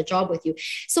hopefully get a job with you.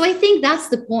 So I think that's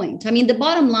the point. I mean, the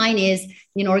bottom line is,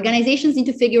 organizations need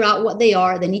to figure out what they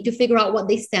are. They need to figure out what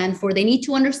they stand for. They need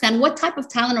to understand what type of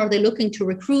talent are they looking to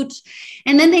recruit.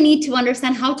 And then they need to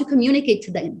understand how to communicate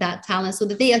to that talent so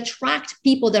that they attract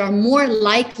people that are more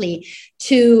likely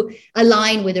to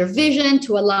align with their vision,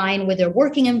 to align with their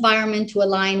working environment, to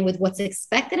align with what's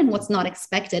expected and what's not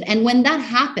expected. And when that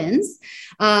happens,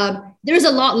 there's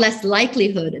a lot less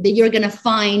likelihood that you're going to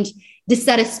find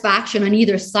dissatisfaction on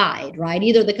either side, right?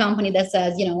 Either the company that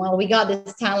says, well, we got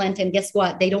this talent and guess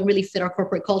what? They don't really fit our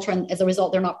corporate culture. And as a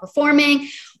result, they're not performing.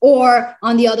 Or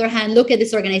on the other hand, look at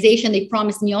this organization. They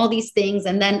promised me all these things.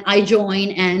 And then I join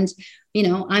and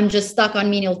I'm just stuck on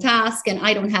menial tasks and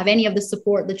I don't have any of the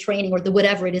support, the training, or the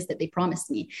whatever it is that they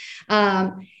promised me.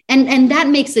 And that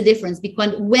makes a difference,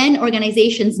 because when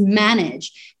organizations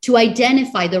manage to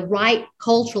identify the right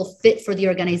cultural fit for the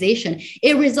organization,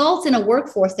 it results in a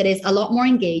workforce that is a lot more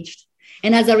engaged.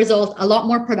 And as a result, a lot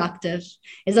more productive,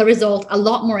 as a result, a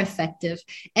lot more effective.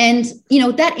 And,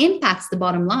 that impacts the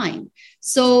bottom line.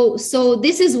 So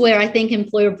this is where I think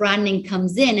employer branding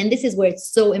comes in. And this is where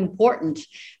it's so important.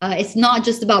 It's not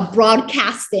just about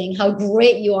broadcasting how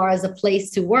great you are as a place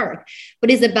to work,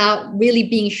 but it's about really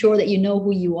being sure that you know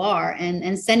who you are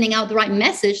and sending out the right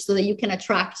message so that you can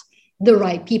attract the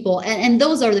right people. And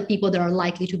those are the people that are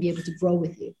likely to be able to grow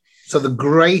with you. So the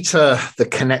greater the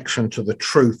connection to the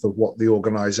truth of what the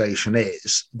organization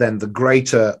is, then the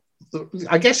greater,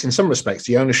 I guess in some respects,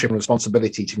 the ownership and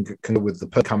responsibility can go with the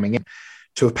person coming in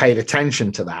to have paid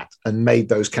attention to that and made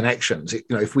those connections.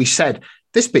 If we said,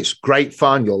 this bit's great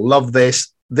fun, you'll love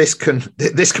this, this can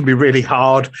be really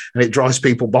hard and it drives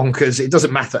people bonkers, it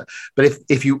doesn't matter. But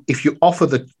if you offer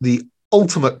the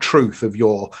ultimate truth of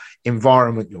your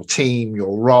environment, your team,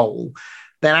 your role,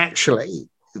 then actually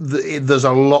there's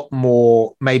a lot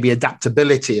more maybe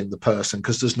adaptability in the person,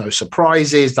 because there's no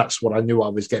surprises. That's what I knew I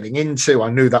was getting into. I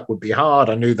knew that would be hard.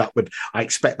 I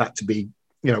expect that to be,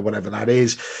 whatever that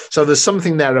is. So there's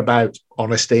something there about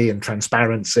honesty and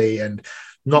transparency and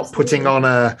not putting on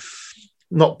a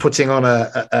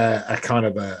kind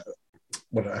of a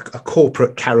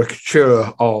corporate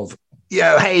caricature of,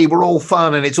 hey, we're all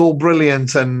fun and it's all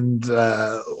brilliant and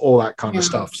all that kind of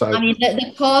stuff. So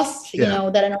the cost,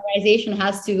 that an organization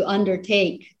has to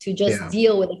undertake to just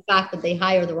deal with the fact that they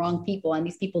hire the wrong people and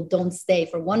these people don't stay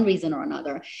for one reason or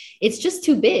another, it's just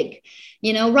too big.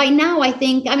 Right now, I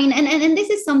think, and this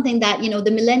is something that,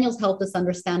 the millennials helped us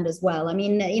understand as well.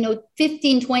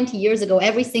 15, 20 years ago,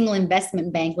 every single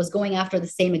investment bank was going after the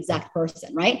same exact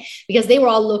person, right? Because they were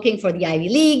all looking for the Ivy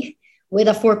League with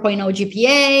a 4.0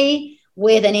 GPA,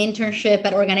 with an internship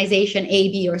at organization A,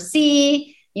 B, or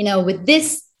C, with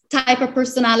this type of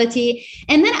personality.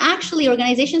 And then actually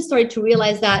organizations started to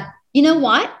realize that,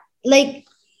 like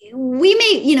we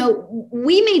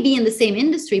may be in the same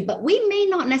industry, but we may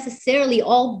not necessarily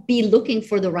all be looking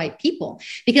for the right people,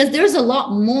 because there's a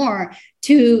lot more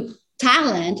to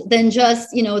talent than just,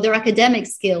 their academic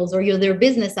skills or their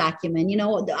business acumen.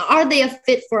 Are they a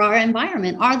fit for our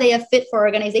environment? Are they a fit for our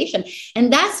organization?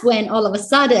 And that's when all of a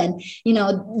sudden,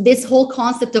 this whole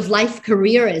concept of life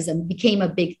careerism became a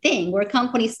big thing, where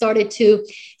companies started to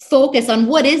focus on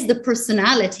what is the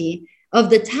personality of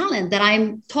the talent that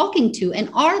I'm talking to, and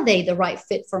are they the right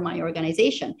fit for my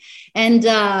organization? And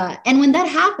when that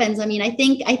happens, I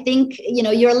think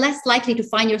you're less likely to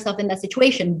find yourself in that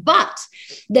situation. But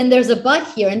then there's a but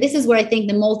here, and this is where I think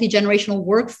the multi-generational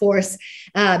workforce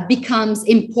becomes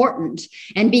important,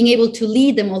 and being able to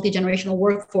lead the multi-generational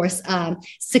workforce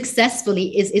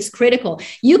successfully is critical.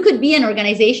 You could be an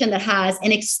organization that has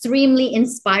an extremely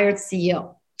inspired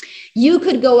CEO. You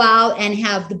could go out and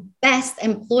have the best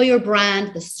employer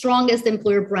brand, the strongest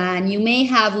employer brand. You may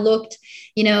have looked,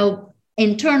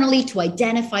 internally to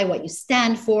identify what you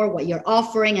stand for, what you're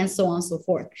offering, and so on and so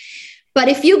forth. But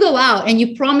if you go out and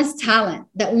you promise talent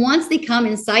that once they come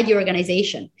inside your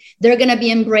organization, they're going to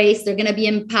be embraced, they're going to be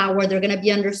empowered, they're going to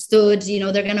be understood,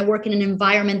 they're going to work in an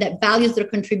environment that values their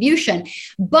contribution,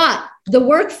 but the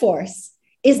workforce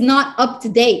is not up to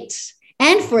date.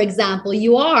 And for example,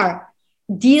 you are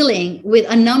dealing with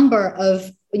a number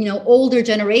of older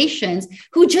generations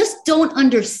who just don't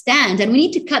understand. And we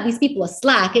need to cut these people a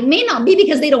slack. It may not be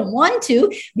because they don't want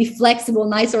to be flexible,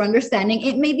 nice, or understanding.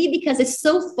 It may be because it's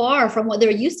so far from what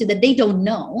they're used to that they don't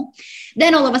know.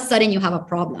 Then all of a sudden you have a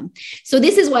problem. So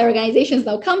this is why organizations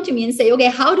now come to me and say, okay,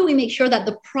 how do we make sure that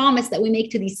the promise that we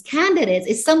make to these candidates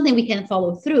is something we can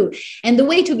follow through? And the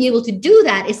way to be able to do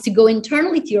that is to go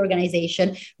internally to your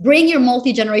organization, bring your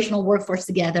multi-generational workforce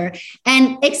together,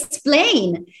 and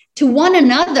explain to one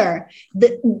another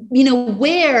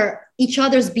where each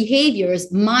other's behaviors,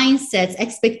 mindsets,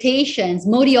 expectations,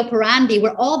 modus operandi,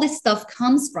 where all this stuff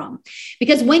comes from.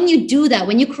 Because when you do that,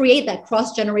 when you create that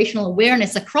cross-generational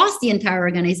awareness across the entire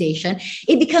organization,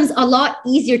 it becomes a lot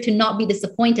easier to not be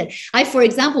disappointed. For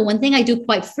example, one thing I do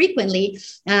quite frequently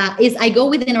is I go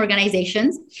within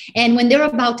organizations, and when they're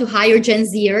about to hire Gen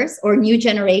Zers or new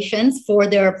generations for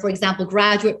their, for example,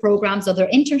 graduate programs or their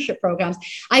internship programs,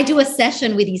 I do a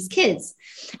session with these kids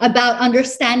about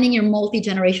understanding your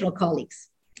multi-generational colleagues.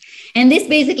 And this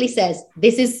basically says,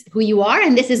 this is who you are,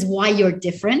 and this is why you're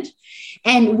different.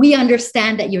 And we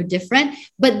understand that you're different,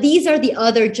 but these are the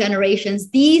other generations.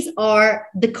 These are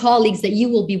the colleagues that you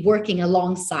will be working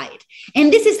alongside.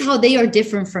 And this is how they are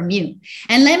different from you.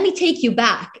 And let me take you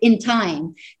back in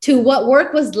time to what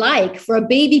work was like for a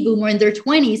baby boomer in their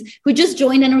 20s who just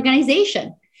joined an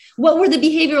organization. What were the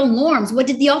behavioral norms? What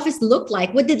did the office look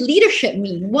like? What did leadership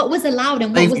mean? What was allowed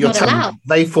and what was not allowed?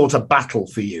 They fought a battle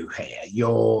for you here.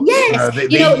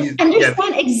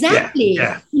 Understand exactly.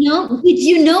 Yeah. Did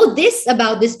you know this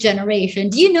about this generation?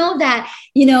 Do you know that,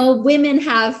 women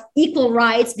have equal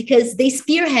rights because they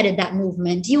spearheaded that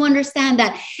movement? Do you understand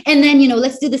that? And then,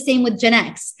 let's do the same with Gen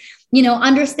X.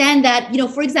 Understand that,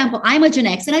 for example, I'm a Gen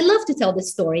X, and I love to tell this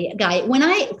story, Guy. When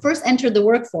I first entered the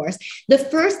workforce, the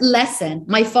first lesson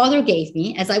my father gave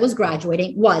me as I was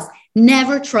graduating was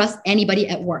never trust anybody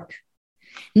at work.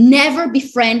 Never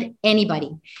befriend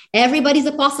anybody. Everybody's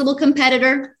a possible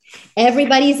competitor.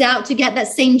 Everybody's out to get that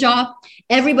same job.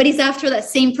 Everybody's after that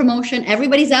same promotion.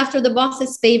 Everybody's after the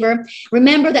boss's favor.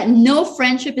 Remember that no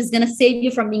friendship is going to save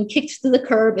you from being kicked to the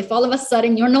curb if all of a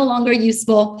sudden you're no longer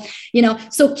useful.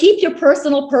 So keep your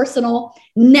personal.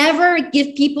 Never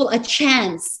give people a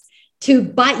chance to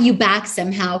bite you back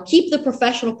somehow. Keep the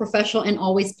professional, and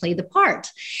always play the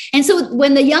part. And so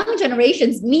when the young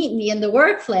generations meet me in the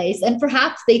workplace, and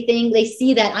perhaps they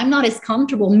see that I'm not as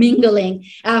comfortable mingling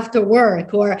after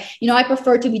work, or, I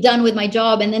prefer to be done with my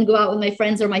job and then go out with my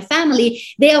friends or my family,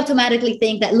 they automatically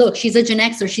think that, look, she's a Gen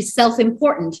Xer, she's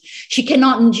self-important. She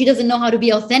doesn't know how to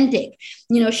be authentic.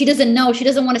 She doesn't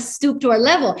want to stoop to our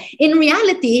level. In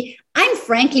reality, I'm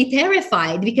frankly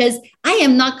terrified because I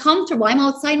am not comfortable. I'm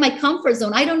outside my comfort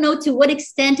zone. I don't know to what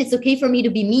extent it's okay for me to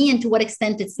be me and to what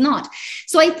extent it's not.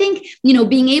 So I think,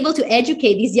 being able to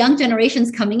educate these young generations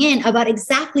coming in about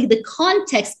exactly the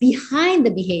context behind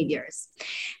the behaviors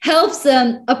helps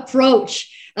them approach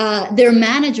their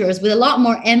managers with a lot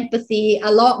more empathy,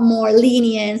 a lot more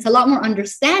lenience, a lot more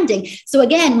understanding. So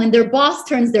again, when their boss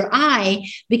turns their eye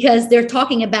because they're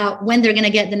talking about when they're going to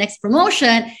get the next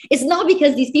promotion, it's not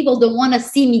because these people don't want to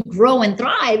see me grow and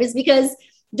thrive. It's because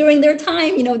during their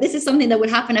time, this is something that would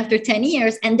happen after 10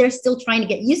 years and they're still trying to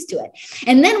get used to it.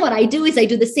 And then what I do is I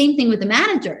do the same thing with the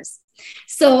managers.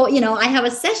 So, I have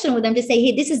a session with them to say,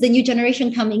 hey, this is the new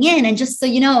generation coming in. And just so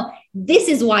you know, this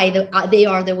is why they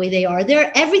are the way they are.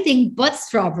 They're everything but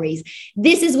strawberries.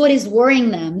 This is what is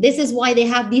worrying them. This is why they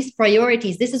have these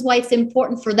priorities. This is why it's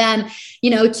important for them,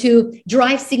 to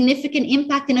drive significant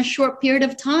impact in a short period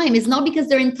of time. It's not because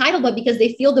they're entitled, but because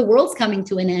they feel the world's coming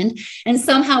to an end. And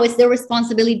somehow it's their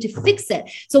responsibility to fix it.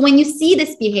 So when you see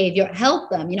this behavior, help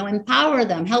them, empower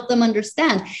them, help them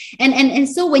understand. And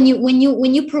so when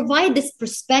you provide this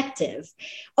perspective,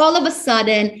 all of a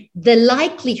sudden, the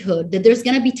likelihood that there's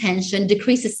going to be tension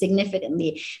decreases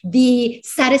significantly. The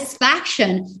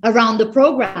satisfaction around the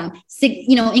program,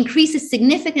 increases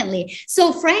significantly.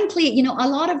 So frankly, a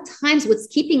lot of times what's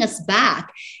keeping us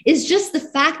back is just the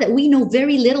fact that we know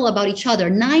very little about each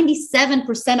other.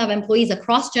 97% of employees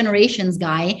across generations,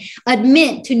 Guy,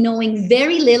 admit to knowing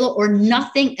very little or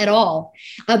nothing at all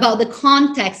about the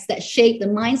context that shape the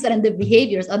mindset and the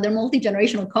behaviors of their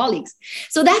multi-generational colleagues.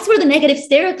 So that's where the negative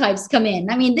stereotypes come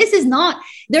in. I mean, these are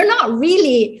not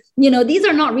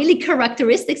really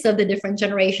characteristics of the different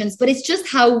generations, but it's just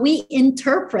how we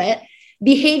interpret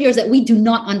behaviors that we do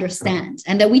not understand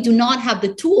and that we do not have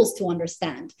the tools to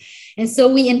understand. And so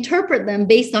we interpret them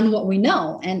based on what we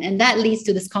know. And that leads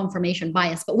to this confirmation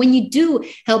bias. But when you do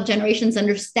help generations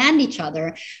understand each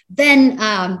other, then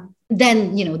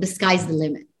the sky's the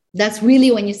limit. That's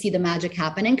really when you see the magic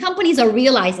happen. And companies are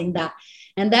realizing that.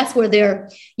 And that's where they're,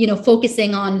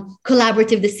 focusing on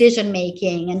collaborative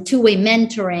decision-making and two-way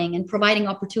mentoring and providing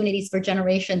opportunities for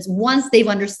generations once they've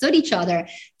understood each other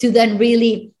to then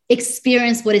really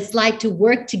experience what it's like to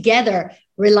work together,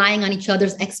 relying on each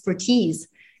other's expertise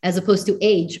as opposed to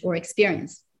age or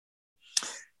experience.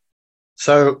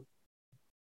 So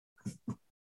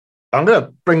I'm going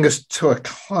to bring us to a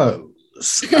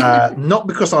close, not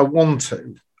because I want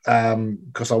to,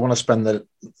 because I want to spend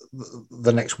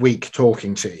the next week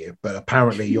talking to you, but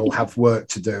apparently you'll have work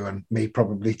to do and me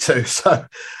probably too. So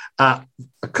a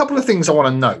couple of things I want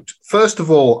to note. First of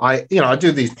all, I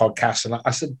do these podcasts and I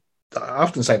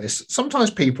often say this,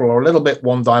 sometimes people are a little bit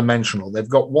one-dimensional. They've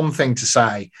got one thing to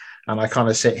say and I kind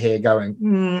of sit here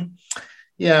going,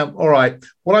 yeah, all right.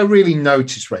 What I really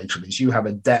notice, Rachel, is you have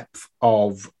a depth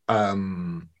of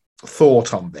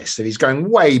thought on this that is going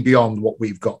way beyond what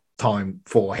we've got time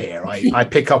for here. I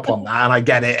pick up on that and I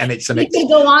get it. And it's it can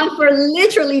go on for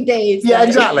literally days. Yeah, right?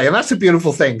 exactly. And that's a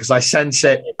beautiful thing because I sense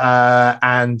it.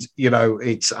 And,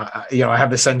 it's, I have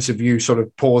the sense of you sort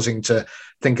of pausing to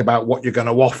think about what you're going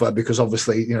to offer because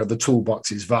obviously, the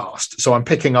toolbox is vast. So I'm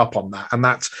picking up on that. And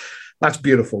that's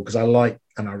beautiful because I like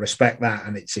and I respect that.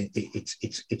 And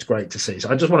it's great to see. So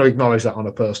I just want to acknowledge that on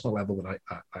a personal level that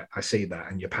I see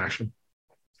that and your passion.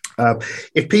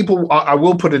 If people, I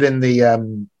will put it in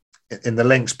the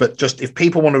links, but just if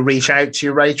people want to reach out to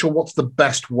you, Rachel, what's the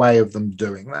best way of them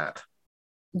doing that?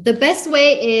 The best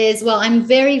way is, I'm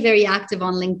very, very active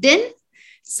on LinkedIn.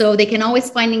 So they can always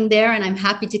find me there and I'm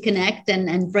happy to connect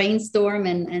and brainstorm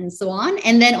and so on.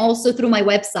 And then also through my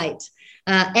website,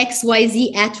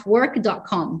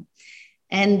 xyzatwork.com.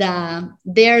 And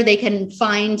there they can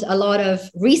find a lot of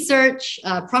research,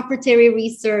 proprietary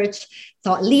research,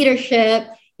 thought leadership.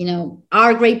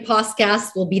 Our great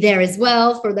podcast will be there as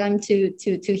well for them to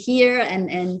hear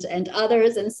and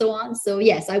others and so on. So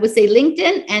yes, I would say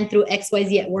LinkedIn and through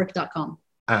xyzatwork.com.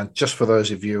 And just for those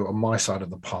of you on my side of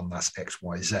the pond, that's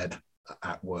XYZ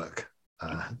at work.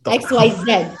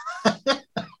 XYZ.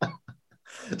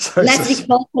 Let's be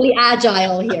culturally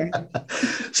agile here.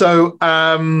 So,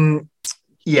 so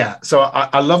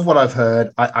I love what I've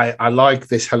heard. I like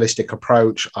this holistic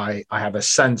approach. I have a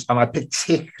sense, and I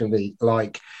particularly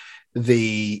like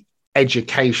the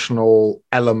educational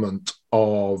element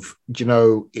of,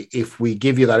 if we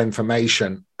give you that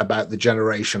information about the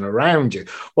generation around you.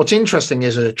 What's interesting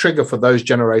is a trigger for those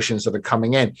generations that are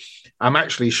coming in. I'm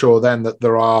actually sure then that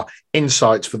there are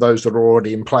insights for those that are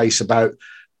already in place about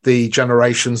the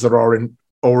generations that are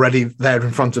already there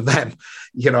in front of them,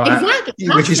 exactly.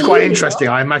 Which is quite interesting.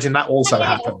 I imagine that also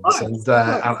happens. And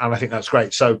I think that's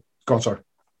great. So go on, sorry.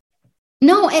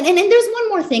 No, and there's one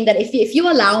more thing that if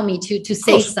you allow me to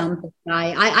say something,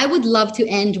 I would love to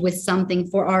end with something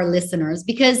for our listeners,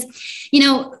 because,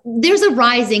 there's a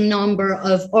rising number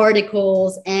of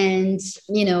articles and,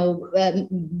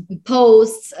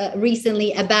 posts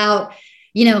recently about,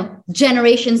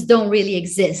 generations don't really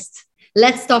exist.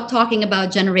 Let's stop talking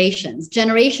about generations.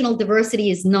 Generational diversity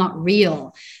is not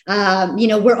real.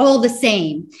 We're all the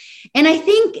same. And I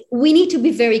think we need to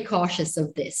be very cautious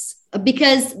of this,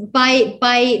 because by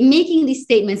making these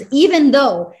statements, even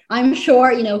though I'm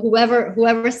sure,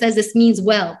 whoever says this means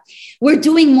well, we're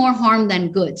doing more harm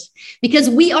than good, because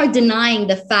we are denying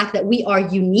the fact that we are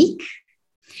unique.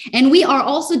 And we are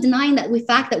also denying the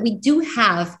fact that we do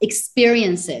have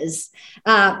experiences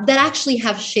that actually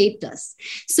have shaped us.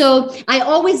 So I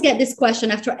always get this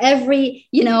question after every,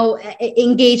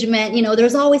 engagement.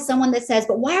 There's always someone that says,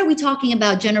 but why are we talking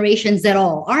about generations at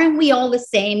all? Aren't we all the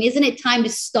same? Isn't it time to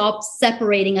stop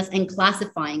separating us and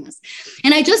classifying us?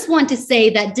 And I just want to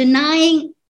say that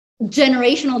denying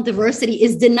generational diversity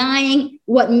is denying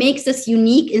what makes us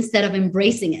unique instead of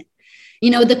embracing it.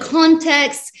 The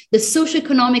context, the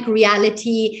socioeconomic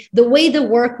reality, the way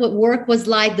what work was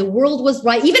like, the world was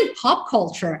right, even pop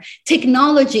culture,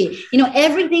 technology,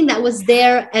 everything that was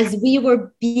there as we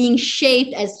were being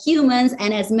shaped as humans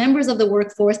and as members of the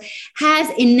workforce has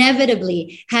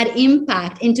inevitably had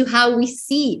impact into how we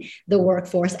see the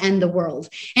workforce and the world.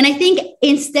 And I think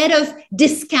instead of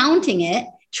discounting it,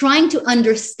 trying to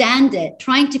understand it,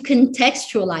 trying to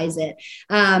contextualize it,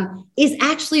 is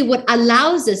actually what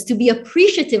allows us to be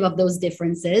appreciative of those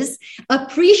differences,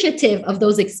 appreciative of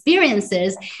those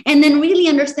experiences, and then really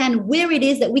understand where it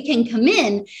is that we can come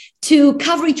in to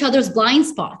cover each other's blind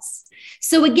spots.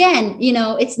 So again,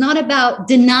 it's not about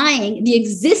denying the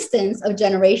existence of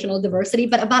generational diversity,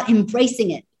 but about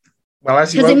embracing it. Well,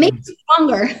 as because it makes it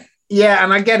stronger. Yeah,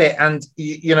 and I get it. And,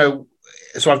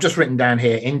 so I've just written down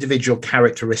here individual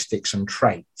characteristics and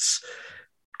traits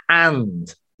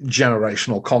and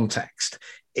generational context.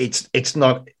 It's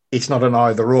not an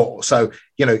either or. So,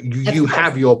 you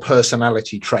have your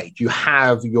personality trait, you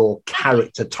have your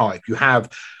character type, you have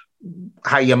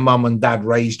how your mum and dad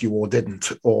raised you or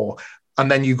didn't, and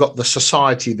then you've got the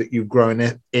society that you've grown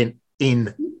up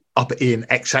in,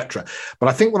 etc. But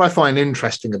I think what I find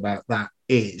interesting about that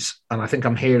is, and I think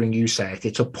I'm hearing you say it,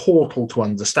 it's a portal to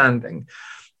understanding,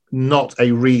 not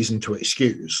a reason to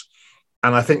excuse.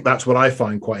 And I think that's what I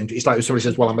find quite interesting. It's like if somebody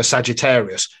says, well, I'm a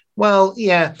Sagittarius. Well,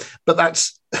 yeah, but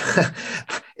that's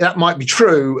that might be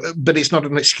true, but it's not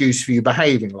an excuse for you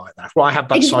behaving like that. Well, I have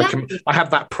that I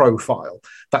have that profile,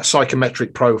 that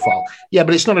psychometric profile. Yeah,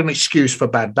 but it's not an excuse for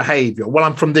bad behavior. Well,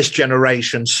 I'm from this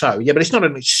generation, so yeah, but it's not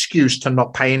an excuse to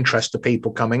not pay interest to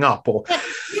people coming up. Or,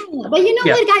 but you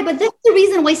know what, Guy? But that's the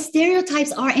reason why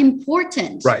stereotypes are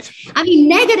important, right? I mean,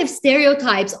 negative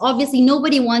stereotypes. Obviously,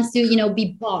 nobody wants to,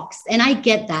 be boxed, and I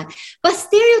get that. But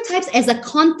stereotypes, as a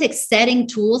context-setting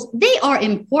tools, they are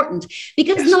important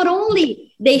because not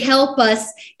only they help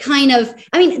us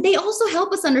they also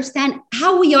help us understand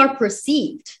how we are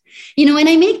perceived. And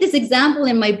I make this example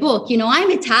in my book.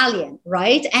 I'm Italian,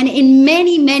 right? And in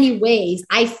many, many ways,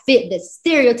 I fit this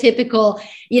stereotypical,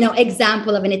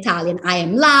 example of an Italian. I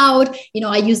am loud,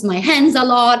 I use my hands a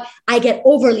lot. I get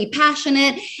overly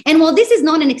passionate. And while this is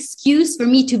not an excuse for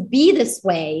me to be this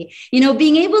way,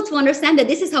 being able to understand that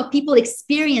this is how people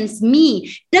experience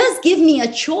me does give me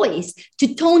a choice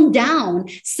to tone down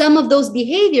some of those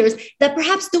behaviors that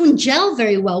perhaps don't gel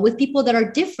very well with people that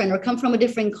are different or come from a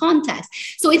different context.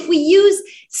 So if we use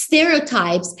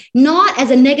stereotypes not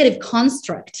as a negative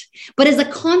construct, but as a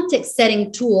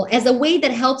context-setting tool, as a way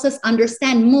that helps us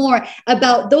understand more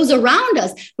about those around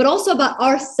us, but also about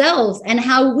ourselves and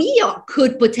how we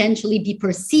could potentially be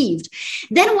perceived,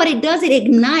 then what it does, it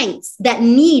ignites that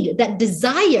need, that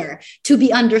desire to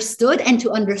be understood and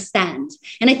to understand.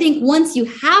 And I think once you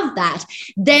have that,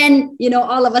 then,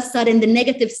 all of a sudden the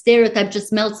negative stereotype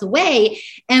just melts away.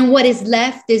 And what is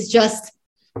left is just,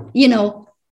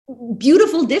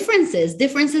 beautiful differences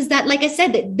that, like I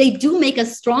said, they do make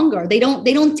us stronger. They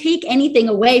don't take anything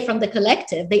away from the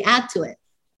collective. They add to it.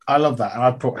 I love that. And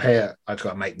I put here, I've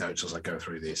got to make notes as I go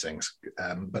through these things.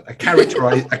 But a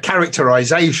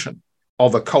characterization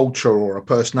of a culture or a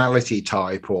personality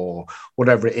type or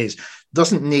whatever it is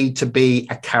doesn't need to be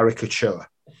a caricature.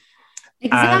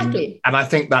 Exactly. And I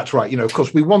think that's right. Of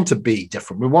course, we want to be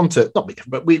different. We want to not be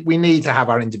different, but we need to have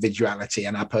our individuality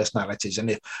and our personalities.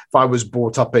 And if I was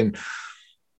brought up in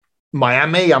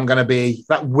Miami,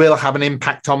 that will have an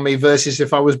impact on me versus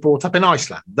if I was brought up in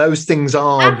Iceland. Those things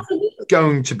are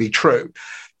going to be true.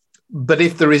 But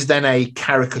if there is then a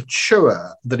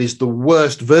caricature that is the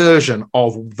worst version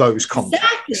of those contexts.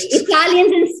 Exactly.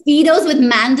 Italians in Speedos with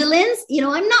mandolins,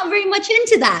 I'm not very much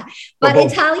into that. But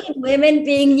Italian women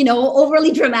being,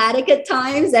 overly dramatic at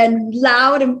times and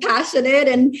loud and passionate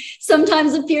and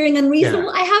sometimes appearing unreasonable,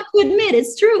 I have to admit,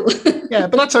 it's true. Yeah,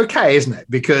 but that's okay, isn't it?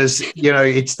 Because,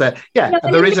 it's there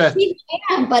is a...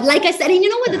 But like I said, and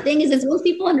what the thing is once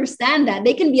people understand that,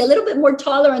 they can be a little bit more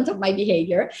tolerant of my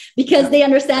behavior because they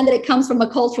understand that it comes from a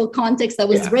cultural context that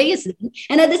was raised in.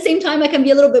 And at the same time, I can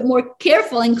be a little bit more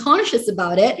careful and conscious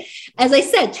about it. As I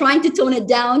said, trying to tone it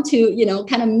down to,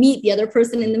 kind of meet the other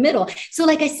person in the middle. So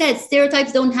like I said,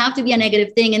 stereotypes don't have to be a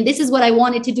negative thing. And this is what I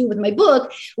wanted to do with my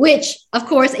book, which of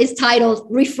course is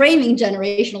titled Reframing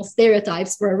Generational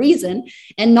Stereotypes for a reason,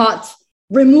 and not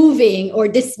removing or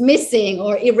dismissing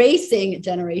or erasing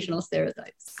generational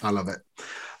stereotypes. I love it.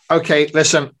 Okay,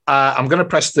 listen, I'm going to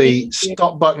press the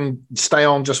stop button, stay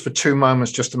on just for 2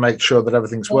 moments just to make sure that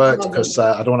everything's worked, because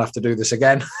I don't want to have to do this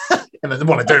again. And I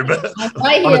want to do, but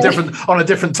on a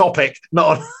different topic,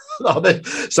 not on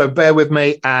this. So bear with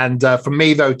me. And from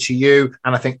me, though, to you,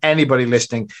 and I think anybody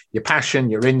listening, your passion,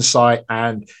 your insight,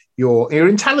 and your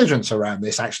intelligence around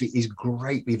this actually is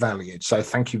greatly valued. So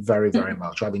thank you very, very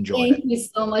much. I've enjoyed it. Thank you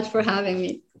so much for having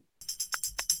me.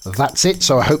 That's it.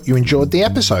 So I hope you enjoyed the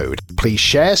episode. Please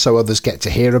share so others get to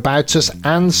hear about us,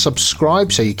 and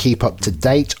subscribe so you keep up to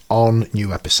date on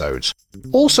new episodes.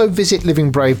 Also visit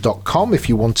livingbrave.com if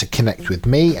you want to connect with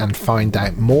me and find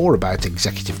out more about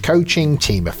executive coaching,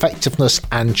 team effectiveness,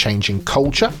 and changing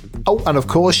culture. Oh, and of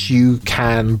course you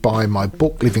can buy my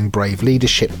book Living Brave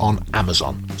Leadership on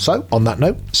Amazon. So on that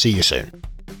note, see you soon.